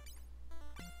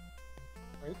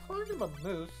 Are you calling him a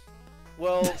moose?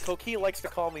 Well, Koki likes to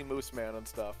call me Moose Man and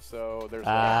stuff, so there's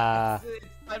that. Ah,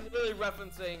 I'm really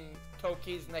referencing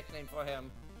Toki's nickname for him.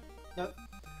 No,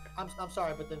 I'm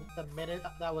sorry, but the minute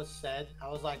that was said, I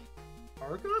was like,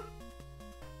 Urga?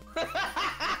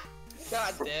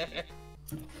 God damn it.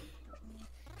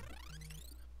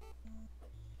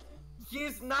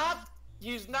 He's not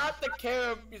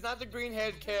the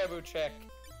green-haired caribou chick.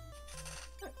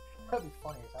 That'd be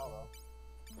funny as hell though.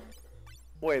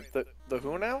 Wait, the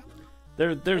who now?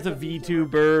 there's a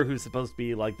VTuber who's supposed to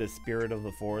be like the spirit of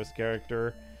the forest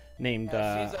character named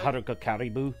Yeah, she's a- Haruka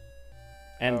Karibu.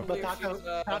 And Oh. But believe she's,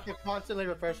 Taka constantly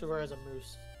refers to her as a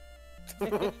moose.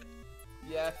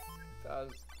 Yes, it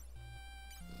does.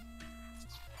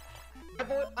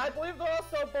 I believe they're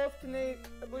also both Canadian.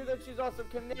 I believe that she's also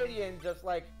Canadian, just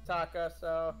like Taka.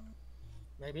 So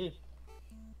Maybe.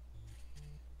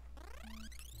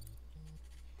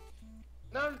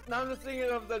 now I'm just thinking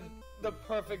of the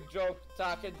perfect joke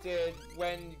Taka did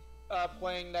when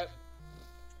playing that.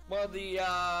 Well,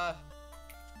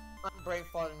 I'm brain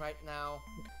farting right now.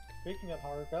 Speaking of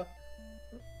Haruka,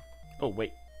 oh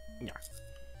wait, yeah.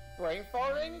 Brain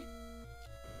farting?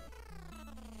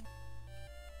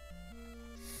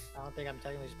 I don't think I'm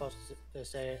technically supposed to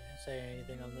say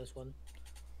anything on this one.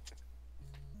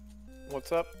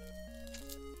 What's up?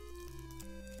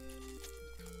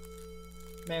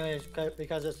 Mainly it's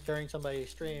because it's during somebody's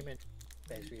stream and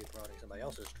basically promoting somebody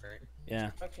else's stream.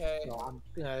 Yeah. Okay. So I'm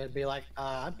gonna be like,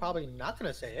 I'm probably not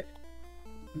gonna say it.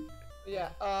 Yeah.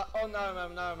 Oh, now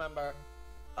I remember.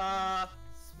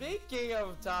 Speaking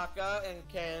of Taka in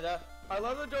Canada, I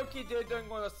love the joke he did during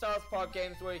one of the South Park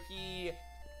games where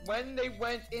when they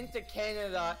went into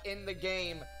Canada in the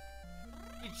game,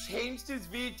 he changed his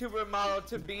VTuber model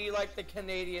to be like the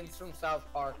Canadians from South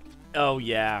Park. Oh,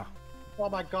 yeah. Oh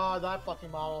my god, that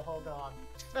fucking model, hold on.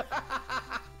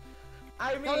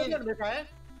 I No, mean, it's right?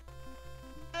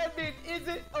 is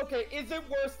it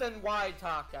worse than Y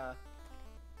Taka?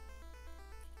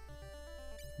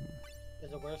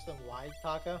 Is it worse than Wide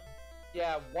Taka?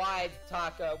 Yeah, Wide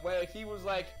Taka, where he was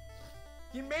like,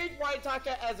 he made Wide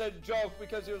Taka as a joke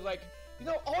because he was like, you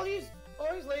know, all these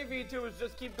late VTubers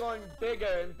just keep going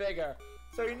bigger and bigger.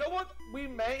 So you know what we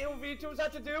male VTubers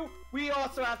have to do? We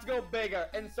also have to go bigger.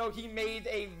 And so he made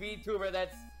a VTuber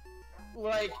that's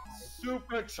like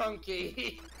super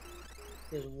chunky.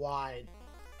 Is wide.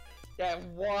 Yeah,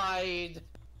 wide.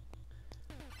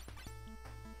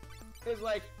 It's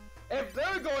like, if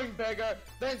they're going bigger,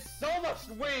 then so must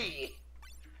we!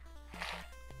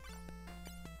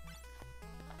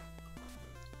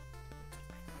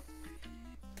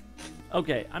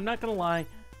 Okay, I'm not gonna lie.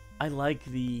 I like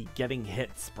the getting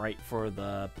hit sprite for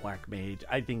the Black Mage.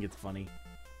 I think it's funny.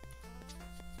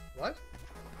 What?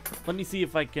 Let me see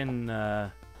if I can,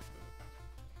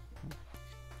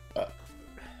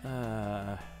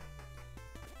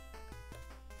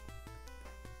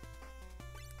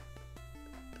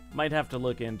 might have to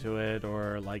look into it,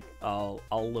 or like I'll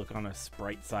look on a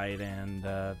sprite site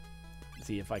and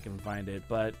see if I can find it.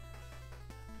 But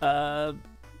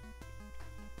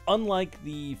unlike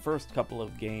the first couple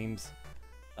of games,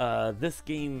 this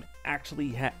game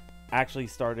actually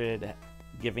started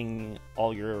giving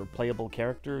all your playable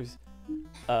characters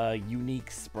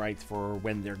unique sprites for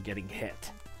when they're getting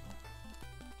hit.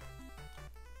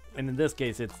 And in this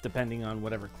case, it's depending on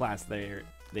whatever class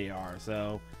they are.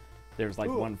 So there's like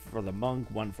one for the monk,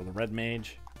 one for the red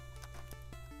mage,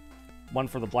 one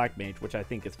for the black mage, which I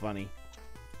think is funny.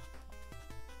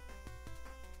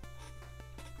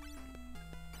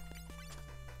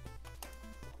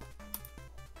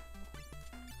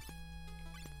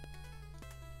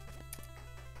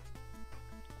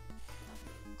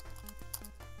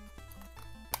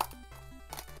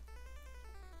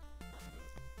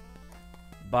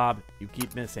 Bob, you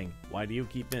keep missing. Why do you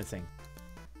keep missing?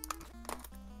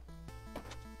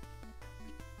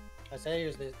 I said he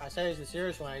was the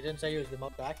serious one. I didn't say he was the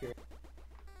most accurate.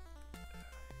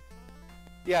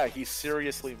 Yeah, he's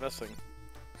seriously missing.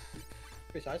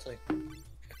 Precisely.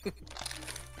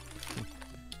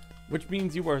 Which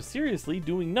means you are seriously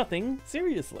doing nothing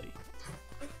seriously.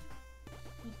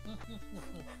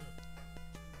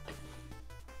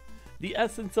 The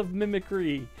essence of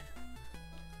mimicry.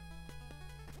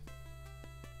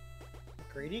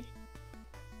 Greedy?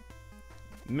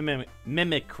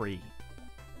 Mimicry.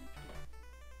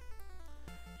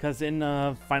 Because in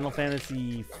Final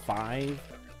Fantasy V,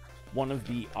 one of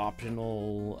the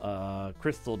optional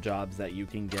crystal jobs that you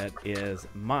can get is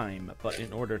mime. But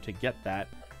in order to get that,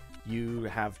 you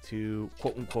have to,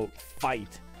 quote-unquote,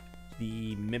 fight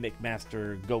the Mimic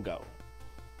Master Gogo.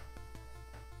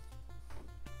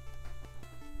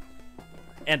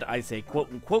 And I say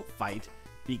quote-unquote fight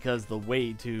because the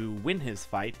way to win his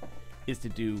fight is to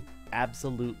do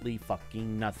absolutely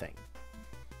fucking nothing.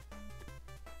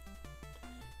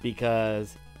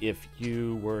 Because if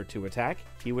you were to attack,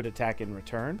 he would attack in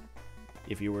return.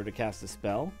 If you were to cast a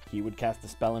spell, he would cast a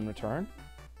spell in return.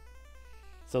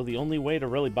 So the only way to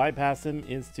really bypass him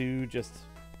is to just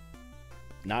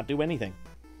not do anything.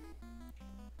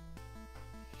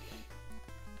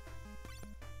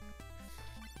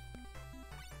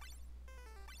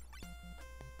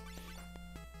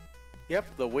 Yep,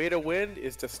 the way to win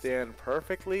is to stand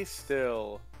perfectly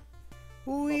still.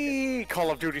 Whee!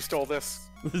 Call of Duty stole this.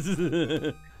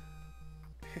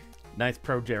 Nice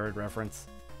Pro Jared reference.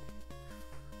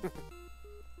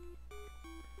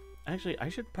 Actually, I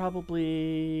should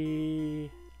probably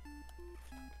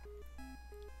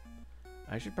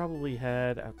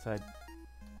head outside.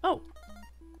 Oh,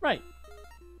 right.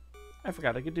 I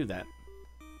forgot I could do that.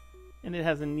 And it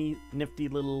has a neat, nifty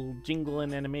little jingle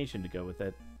and animation to go with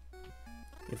it.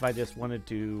 If I just wanted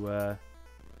to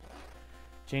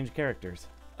change characters.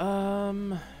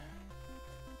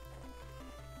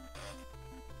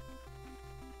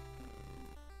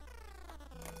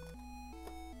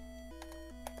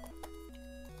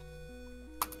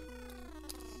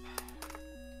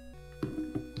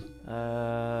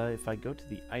 If I go to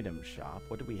the item shop,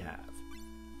 what do we have?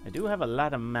 I do have a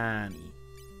lot of money.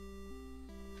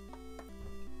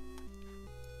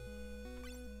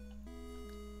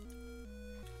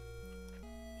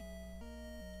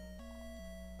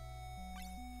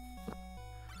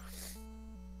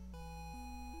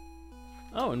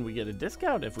 Oh, and we get a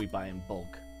discount if we buy in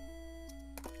bulk.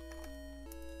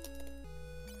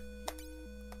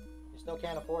 You still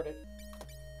can't afford it.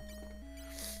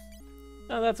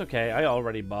 No, that's okay. I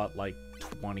already bought like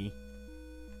 20.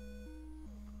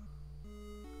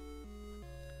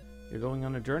 You're going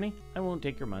on a journey? I won't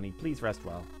take your money. Please rest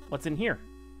well. What's in here?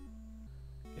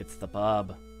 It's the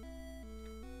pub.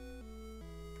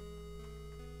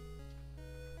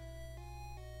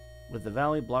 With the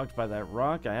valley blocked by that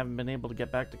rock, I haven't been able to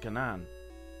get back to Canaan.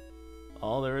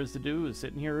 All there is to do is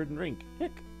sit in here and drink.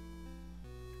 Hick.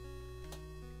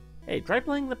 Hey, try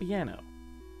playing the piano.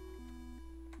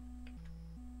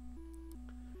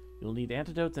 You'll need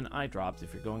antidotes and eye drops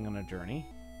if you're going on a journey.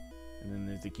 And then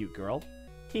there's the cute girl.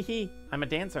 Hee hee, I'm a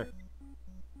dancer.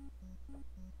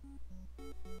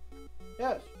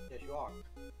 Yes, yes you are.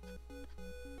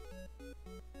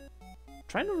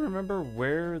 Trying to remember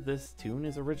where this tune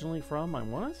is originally from. I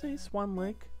want to say Swan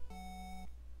Lake.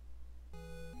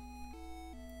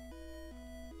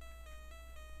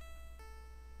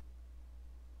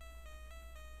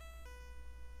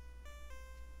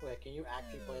 Wait, can you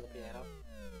actually play the piano?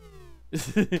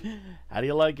 How do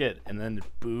you like it? And then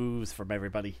boos from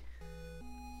everybody.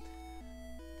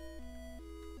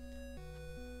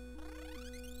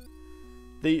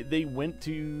 They went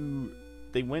to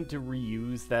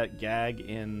reuse that gag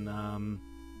in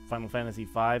Final Fantasy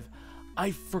V. I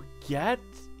forget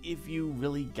if you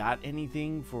really got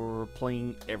anything for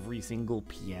playing every single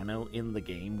piano in the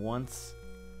game once,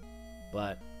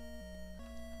 but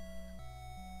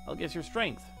I'll guess your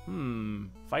strength.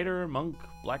 Fighter, monk,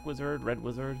 black wizard, red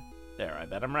wizard. There, I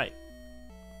bet I'm right.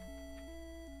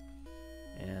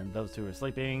 And those two are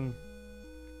sleeping.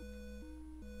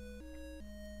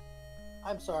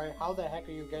 I'm sorry, how the heck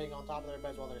are you getting on top of their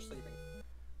beds while they're sleeping?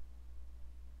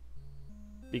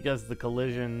 Because the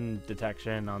collision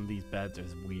detection on these beds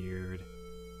is weird.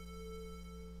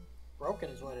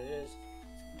 Broken is what it is.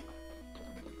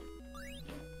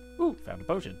 Ooh, found a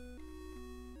potion.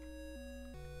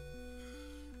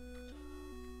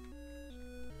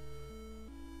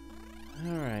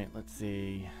 Alright, let's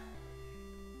see.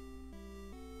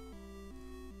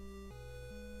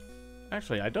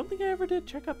 Actually, I don't think I ever did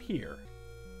check up here.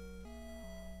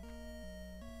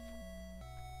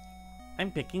 I'm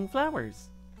picking flowers.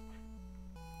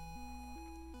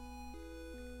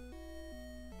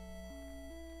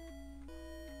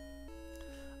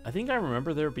 I think I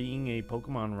remember there being a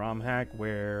Pokemon ROM hack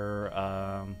where,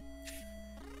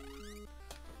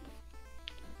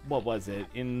 what was it?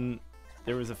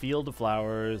 There was a field of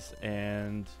flowers,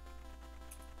 and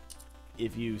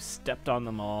if you stepped on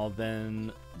them all,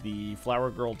 then the flower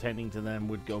girl tending to them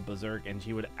would go berserk, and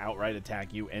she would outright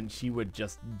attack you, and she would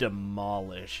just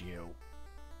demolish you.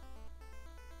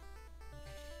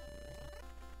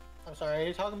 I'm sorry, are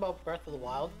you talking about Breath of the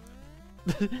Wild?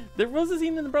 There was a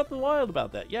scene in the Breath of the Wild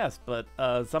about that, yes, but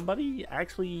somebody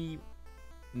actually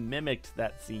mimicked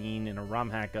that scene in a ROM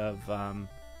hack of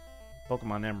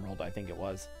Pokemon Emerald, I think it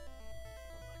was.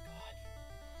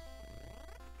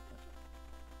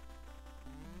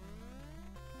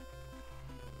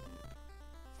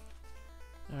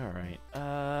 Alright,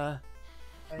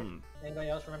 Anybody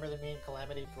else remember the mean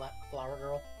Calamity Flower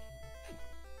Girl?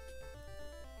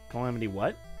 Calamity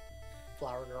what?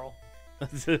 Flower Girl.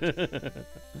 That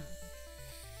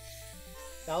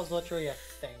was literally a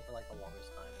thing for like the longest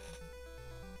time.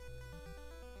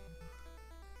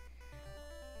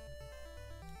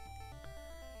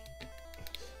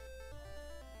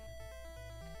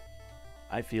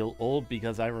 I feel old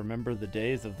because I remember the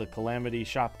days of the Calamity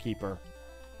shopkeeper.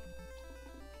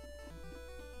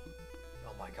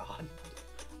 Oh my god.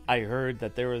 I heard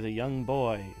that there was a young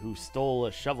boy who stole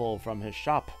a shovel from his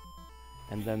shop,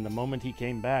 and then the moment he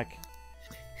came back...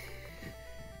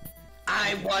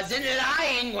 I wasn't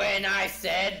lying when I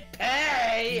said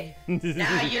pay!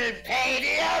 Now you'll pay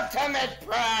the ultimate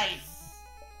price!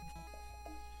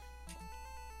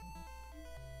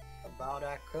 About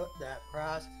I cut that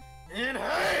price in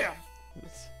half!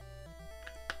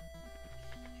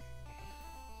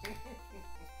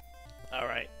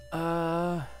 Alright.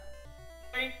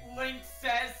 Link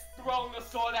says, throwing the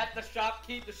sword at the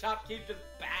shopkeep just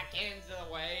backhands it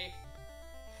away.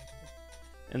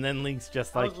 And then Link's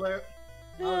just I like... was literally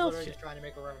 "Oh, just shit." trying to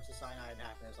make a reference to Cyanide and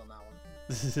Happiness on that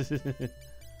one.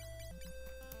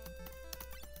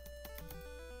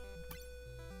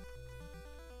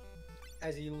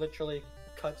 As he literally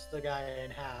cuts the guy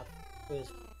in half with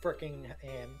his freaking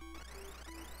hand.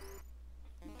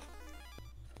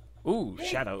 Ooh,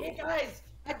 Shadow. Hey guys,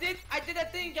 I did a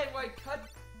thing again where I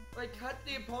cut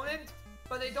the opponent,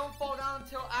 but they don't fall down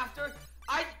until after.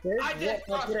 I did Yeah,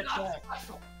 not get it not back.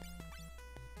 special.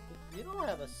 You don't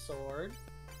have a sword.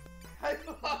 I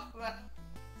love that.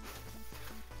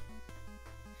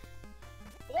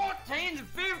 14 and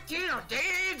 15 are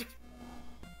dead.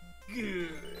 Good.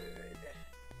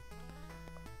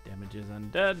 Damage is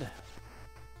undead.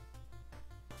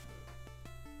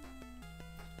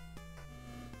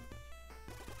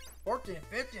 Fourteen and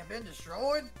 15 have been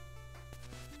destroyed.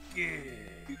 Good.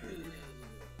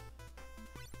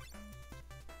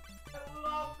 I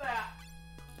love that.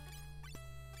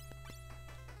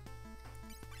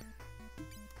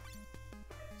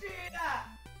 Vegeta,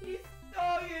 he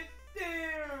stole you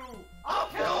too. I'll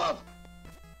kill him.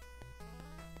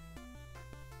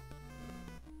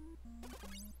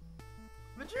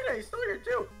 Vegeta, he's still here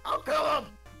too. I'll kill him.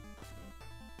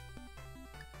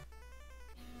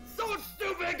 So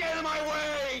stupid, get in my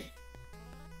way.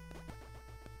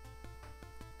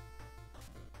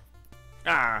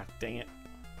 Ah, dang it.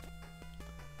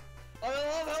 I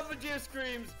love how Vegeta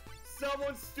screams,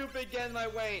 "Someone stupid get in my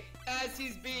way," as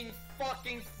he's being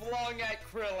fucking flung at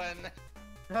Krillin.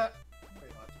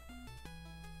 Pretty much.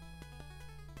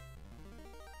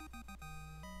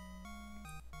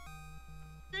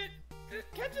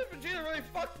 Catching Vegeta really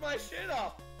fucked my shit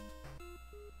up.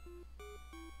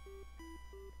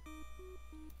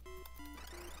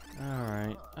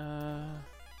 Alright,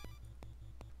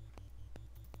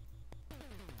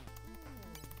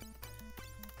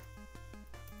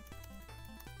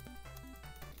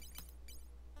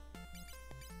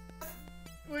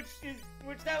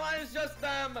 Which that line is just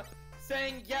them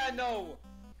saying, yeah, no,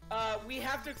 we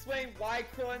have to explain why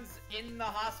Krillin's in the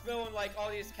hospital and like all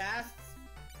these casts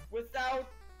without,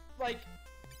 like,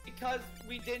 because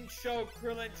we didn't show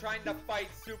Krillin trying to fight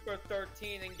Super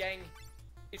 13 and getting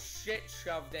his shit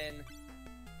shoved in.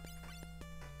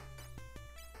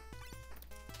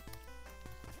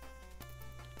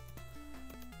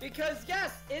 Because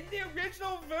yes, in the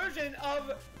original version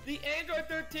of the Android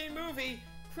 13 movie,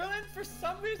 Krillin for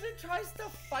some reason tries to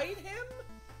fight him?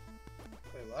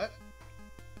 Wait, what?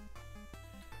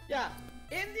 Yeah,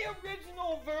 in the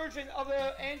original version of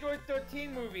the Android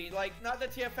 13 movie, like not the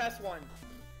TFS one,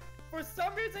 for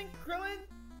some reason Krillin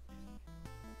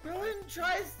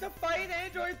tries to fight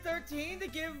Android 13 to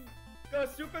give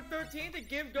Super 13 to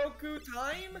give Goku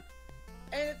time,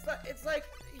 and it's like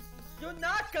you're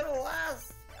not gonna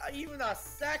last even a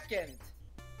second.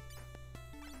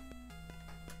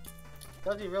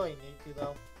 Does he really need to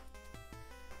though?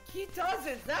 He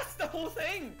doesn't. That's the whole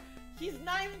thing. He's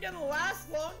not even gonna last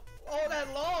all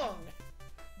that long.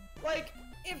 Like,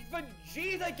 if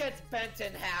Vegeta gets bent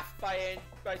in half by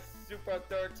Super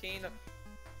 13,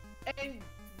 and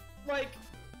like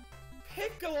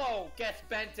Piccolo gets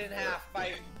bent in half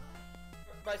by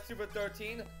Super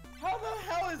 13, how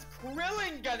the hell is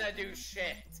Krillin gonna do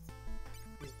shit?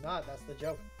 He's not. That's the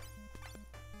joke.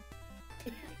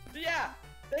 Yeah,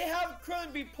 they have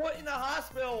Krillin be put in the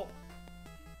hospital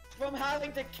from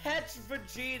having to catch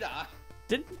Vegeta.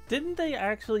 didn't they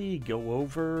actually go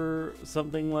over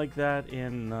something like that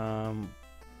in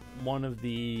one of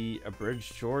the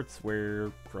abridged shorts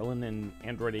where Krillin and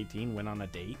Android 18 went on a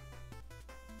date?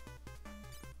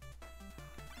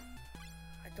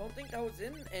 I don't think that was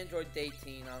in Android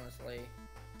 18, honestly.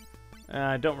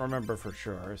 I don't remember for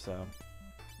sure, so...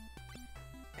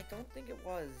 I don't think it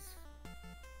was.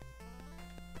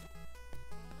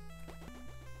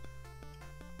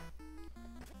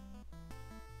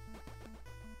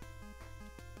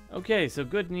 Okay, so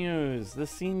good news.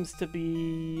 This seems to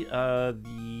be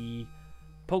the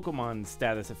Pokemon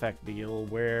status effect deal,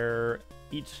 where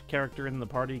each character in the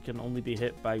party can only be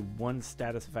hit by one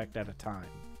status effect at a time.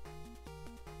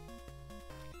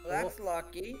 Well, that's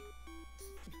lucky.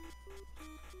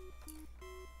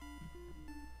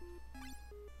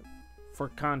 For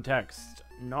context,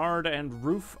 Nard and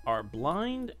Roof are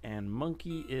blind, and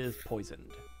Monkey is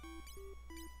poisoned.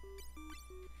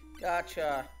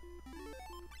 Gotcha.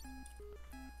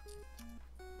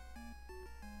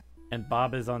 And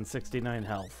Bob is on 69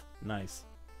 health. Nice.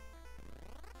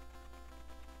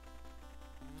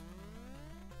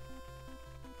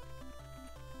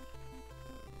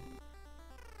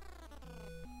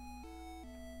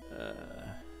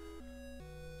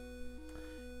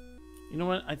 You know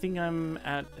what? I think I'm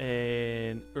at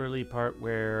an early part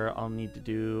where I'll need to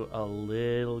do a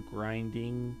little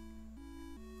grinding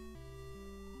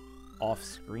off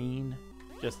screen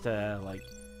just to like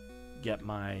get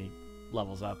my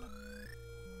levels up.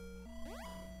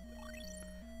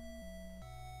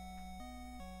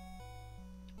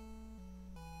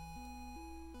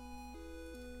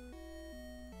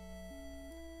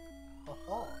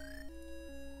 Aha.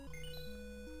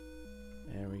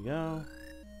 There we go.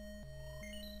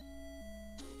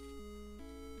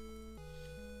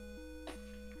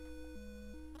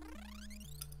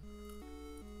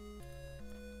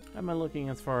 am I looking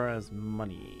as far as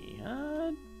money?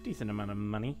 Decent amount of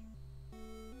money.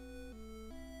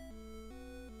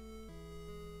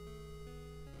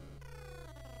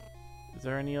 Is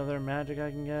there any other magic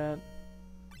I can get?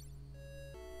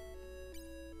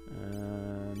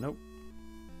 Nope.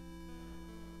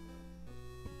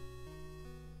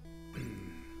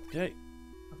 Okay.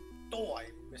 Oh, I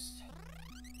missed.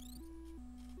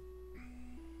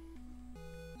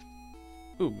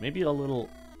 Ooh, maybe a little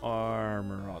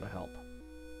armor ought to help.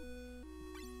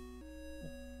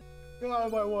 Get out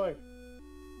of my way.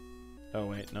 Oh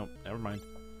wait, nope, never mind.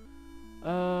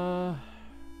 I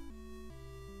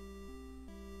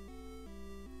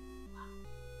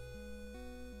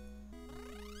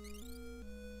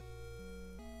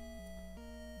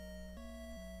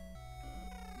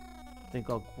think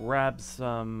I'll grab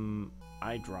some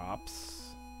eye drops.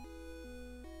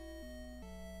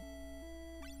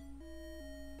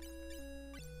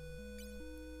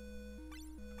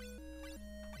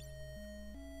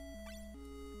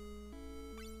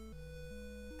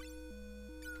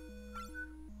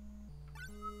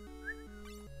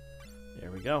 There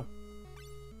we go.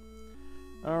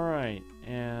 All right,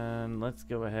 and let's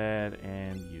go ahead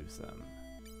and use them.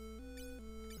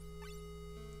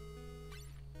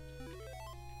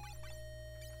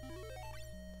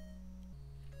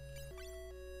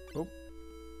 Oh.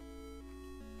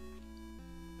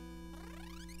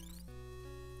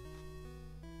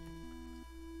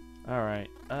 All right.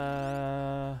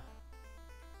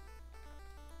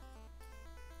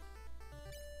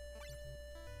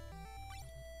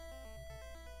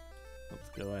 Let's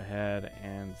go ahead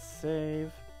and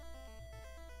save.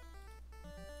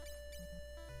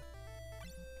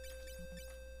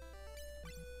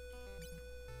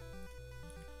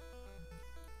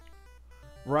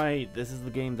 Right, this is the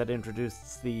game that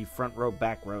introduced the front row,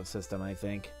 back row system, I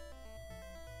think.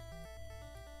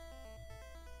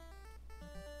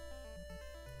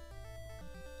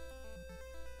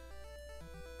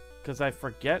 Because I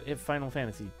forget if Final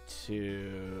Fantasy II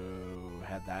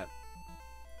had that.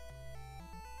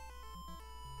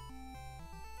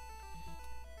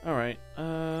 Alright,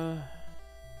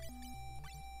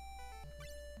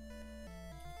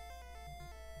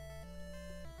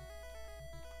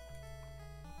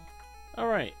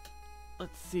 Alright,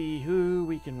 let's see who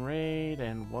we can raid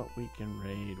and what we can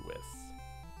raid with.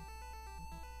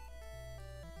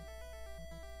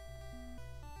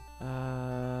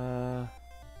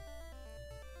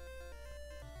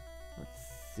 Let's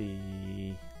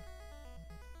see.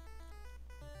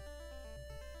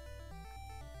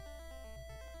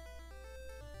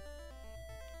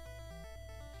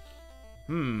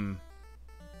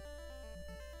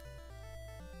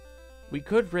 We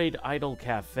could raid Idle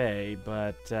Cafe,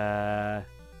 but they're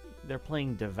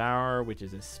playing Devour, which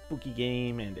is a spooky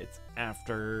game, and it's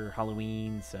after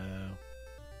Halloween, so...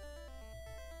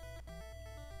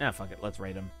 Ah, fuck it, let's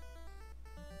raid them.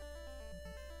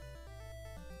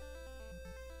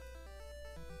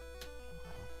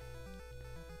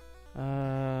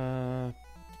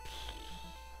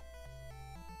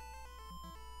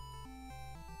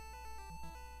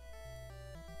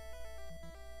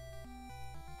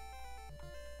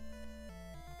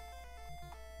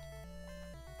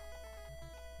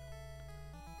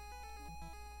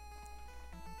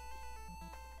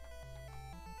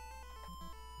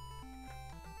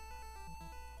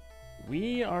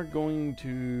 We are going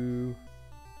to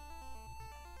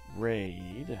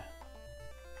raid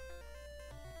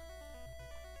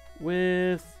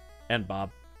with and Bob.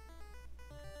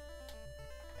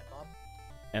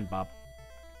 And Bob.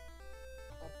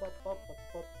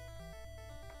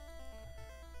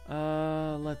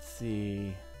 Let's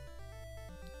see.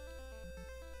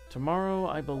 Tomorrow,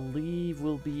 I believe,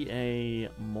 will be a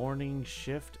morning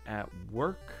shift at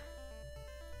work.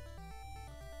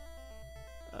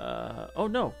 Oh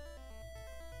no,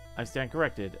 I stand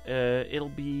corrected. It'll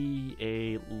be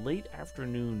a late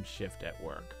afternoon shift at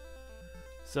work.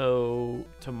 So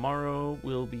tomorrow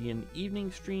will be an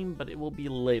evening stream, but it will be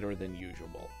later than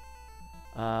usual.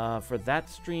 For that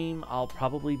stream, I'll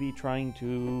probably be trying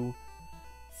to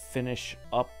finish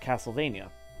up Castlevania.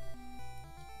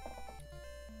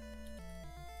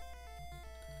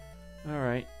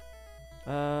 Alright.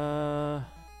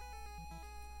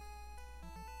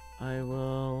 I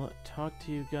will talk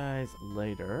to you guys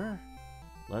later.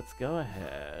 Let's go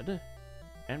ahead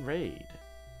and raid.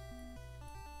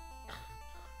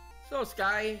 So,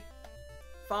 Sky,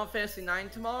 Final Fantasy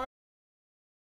IX tomorrow?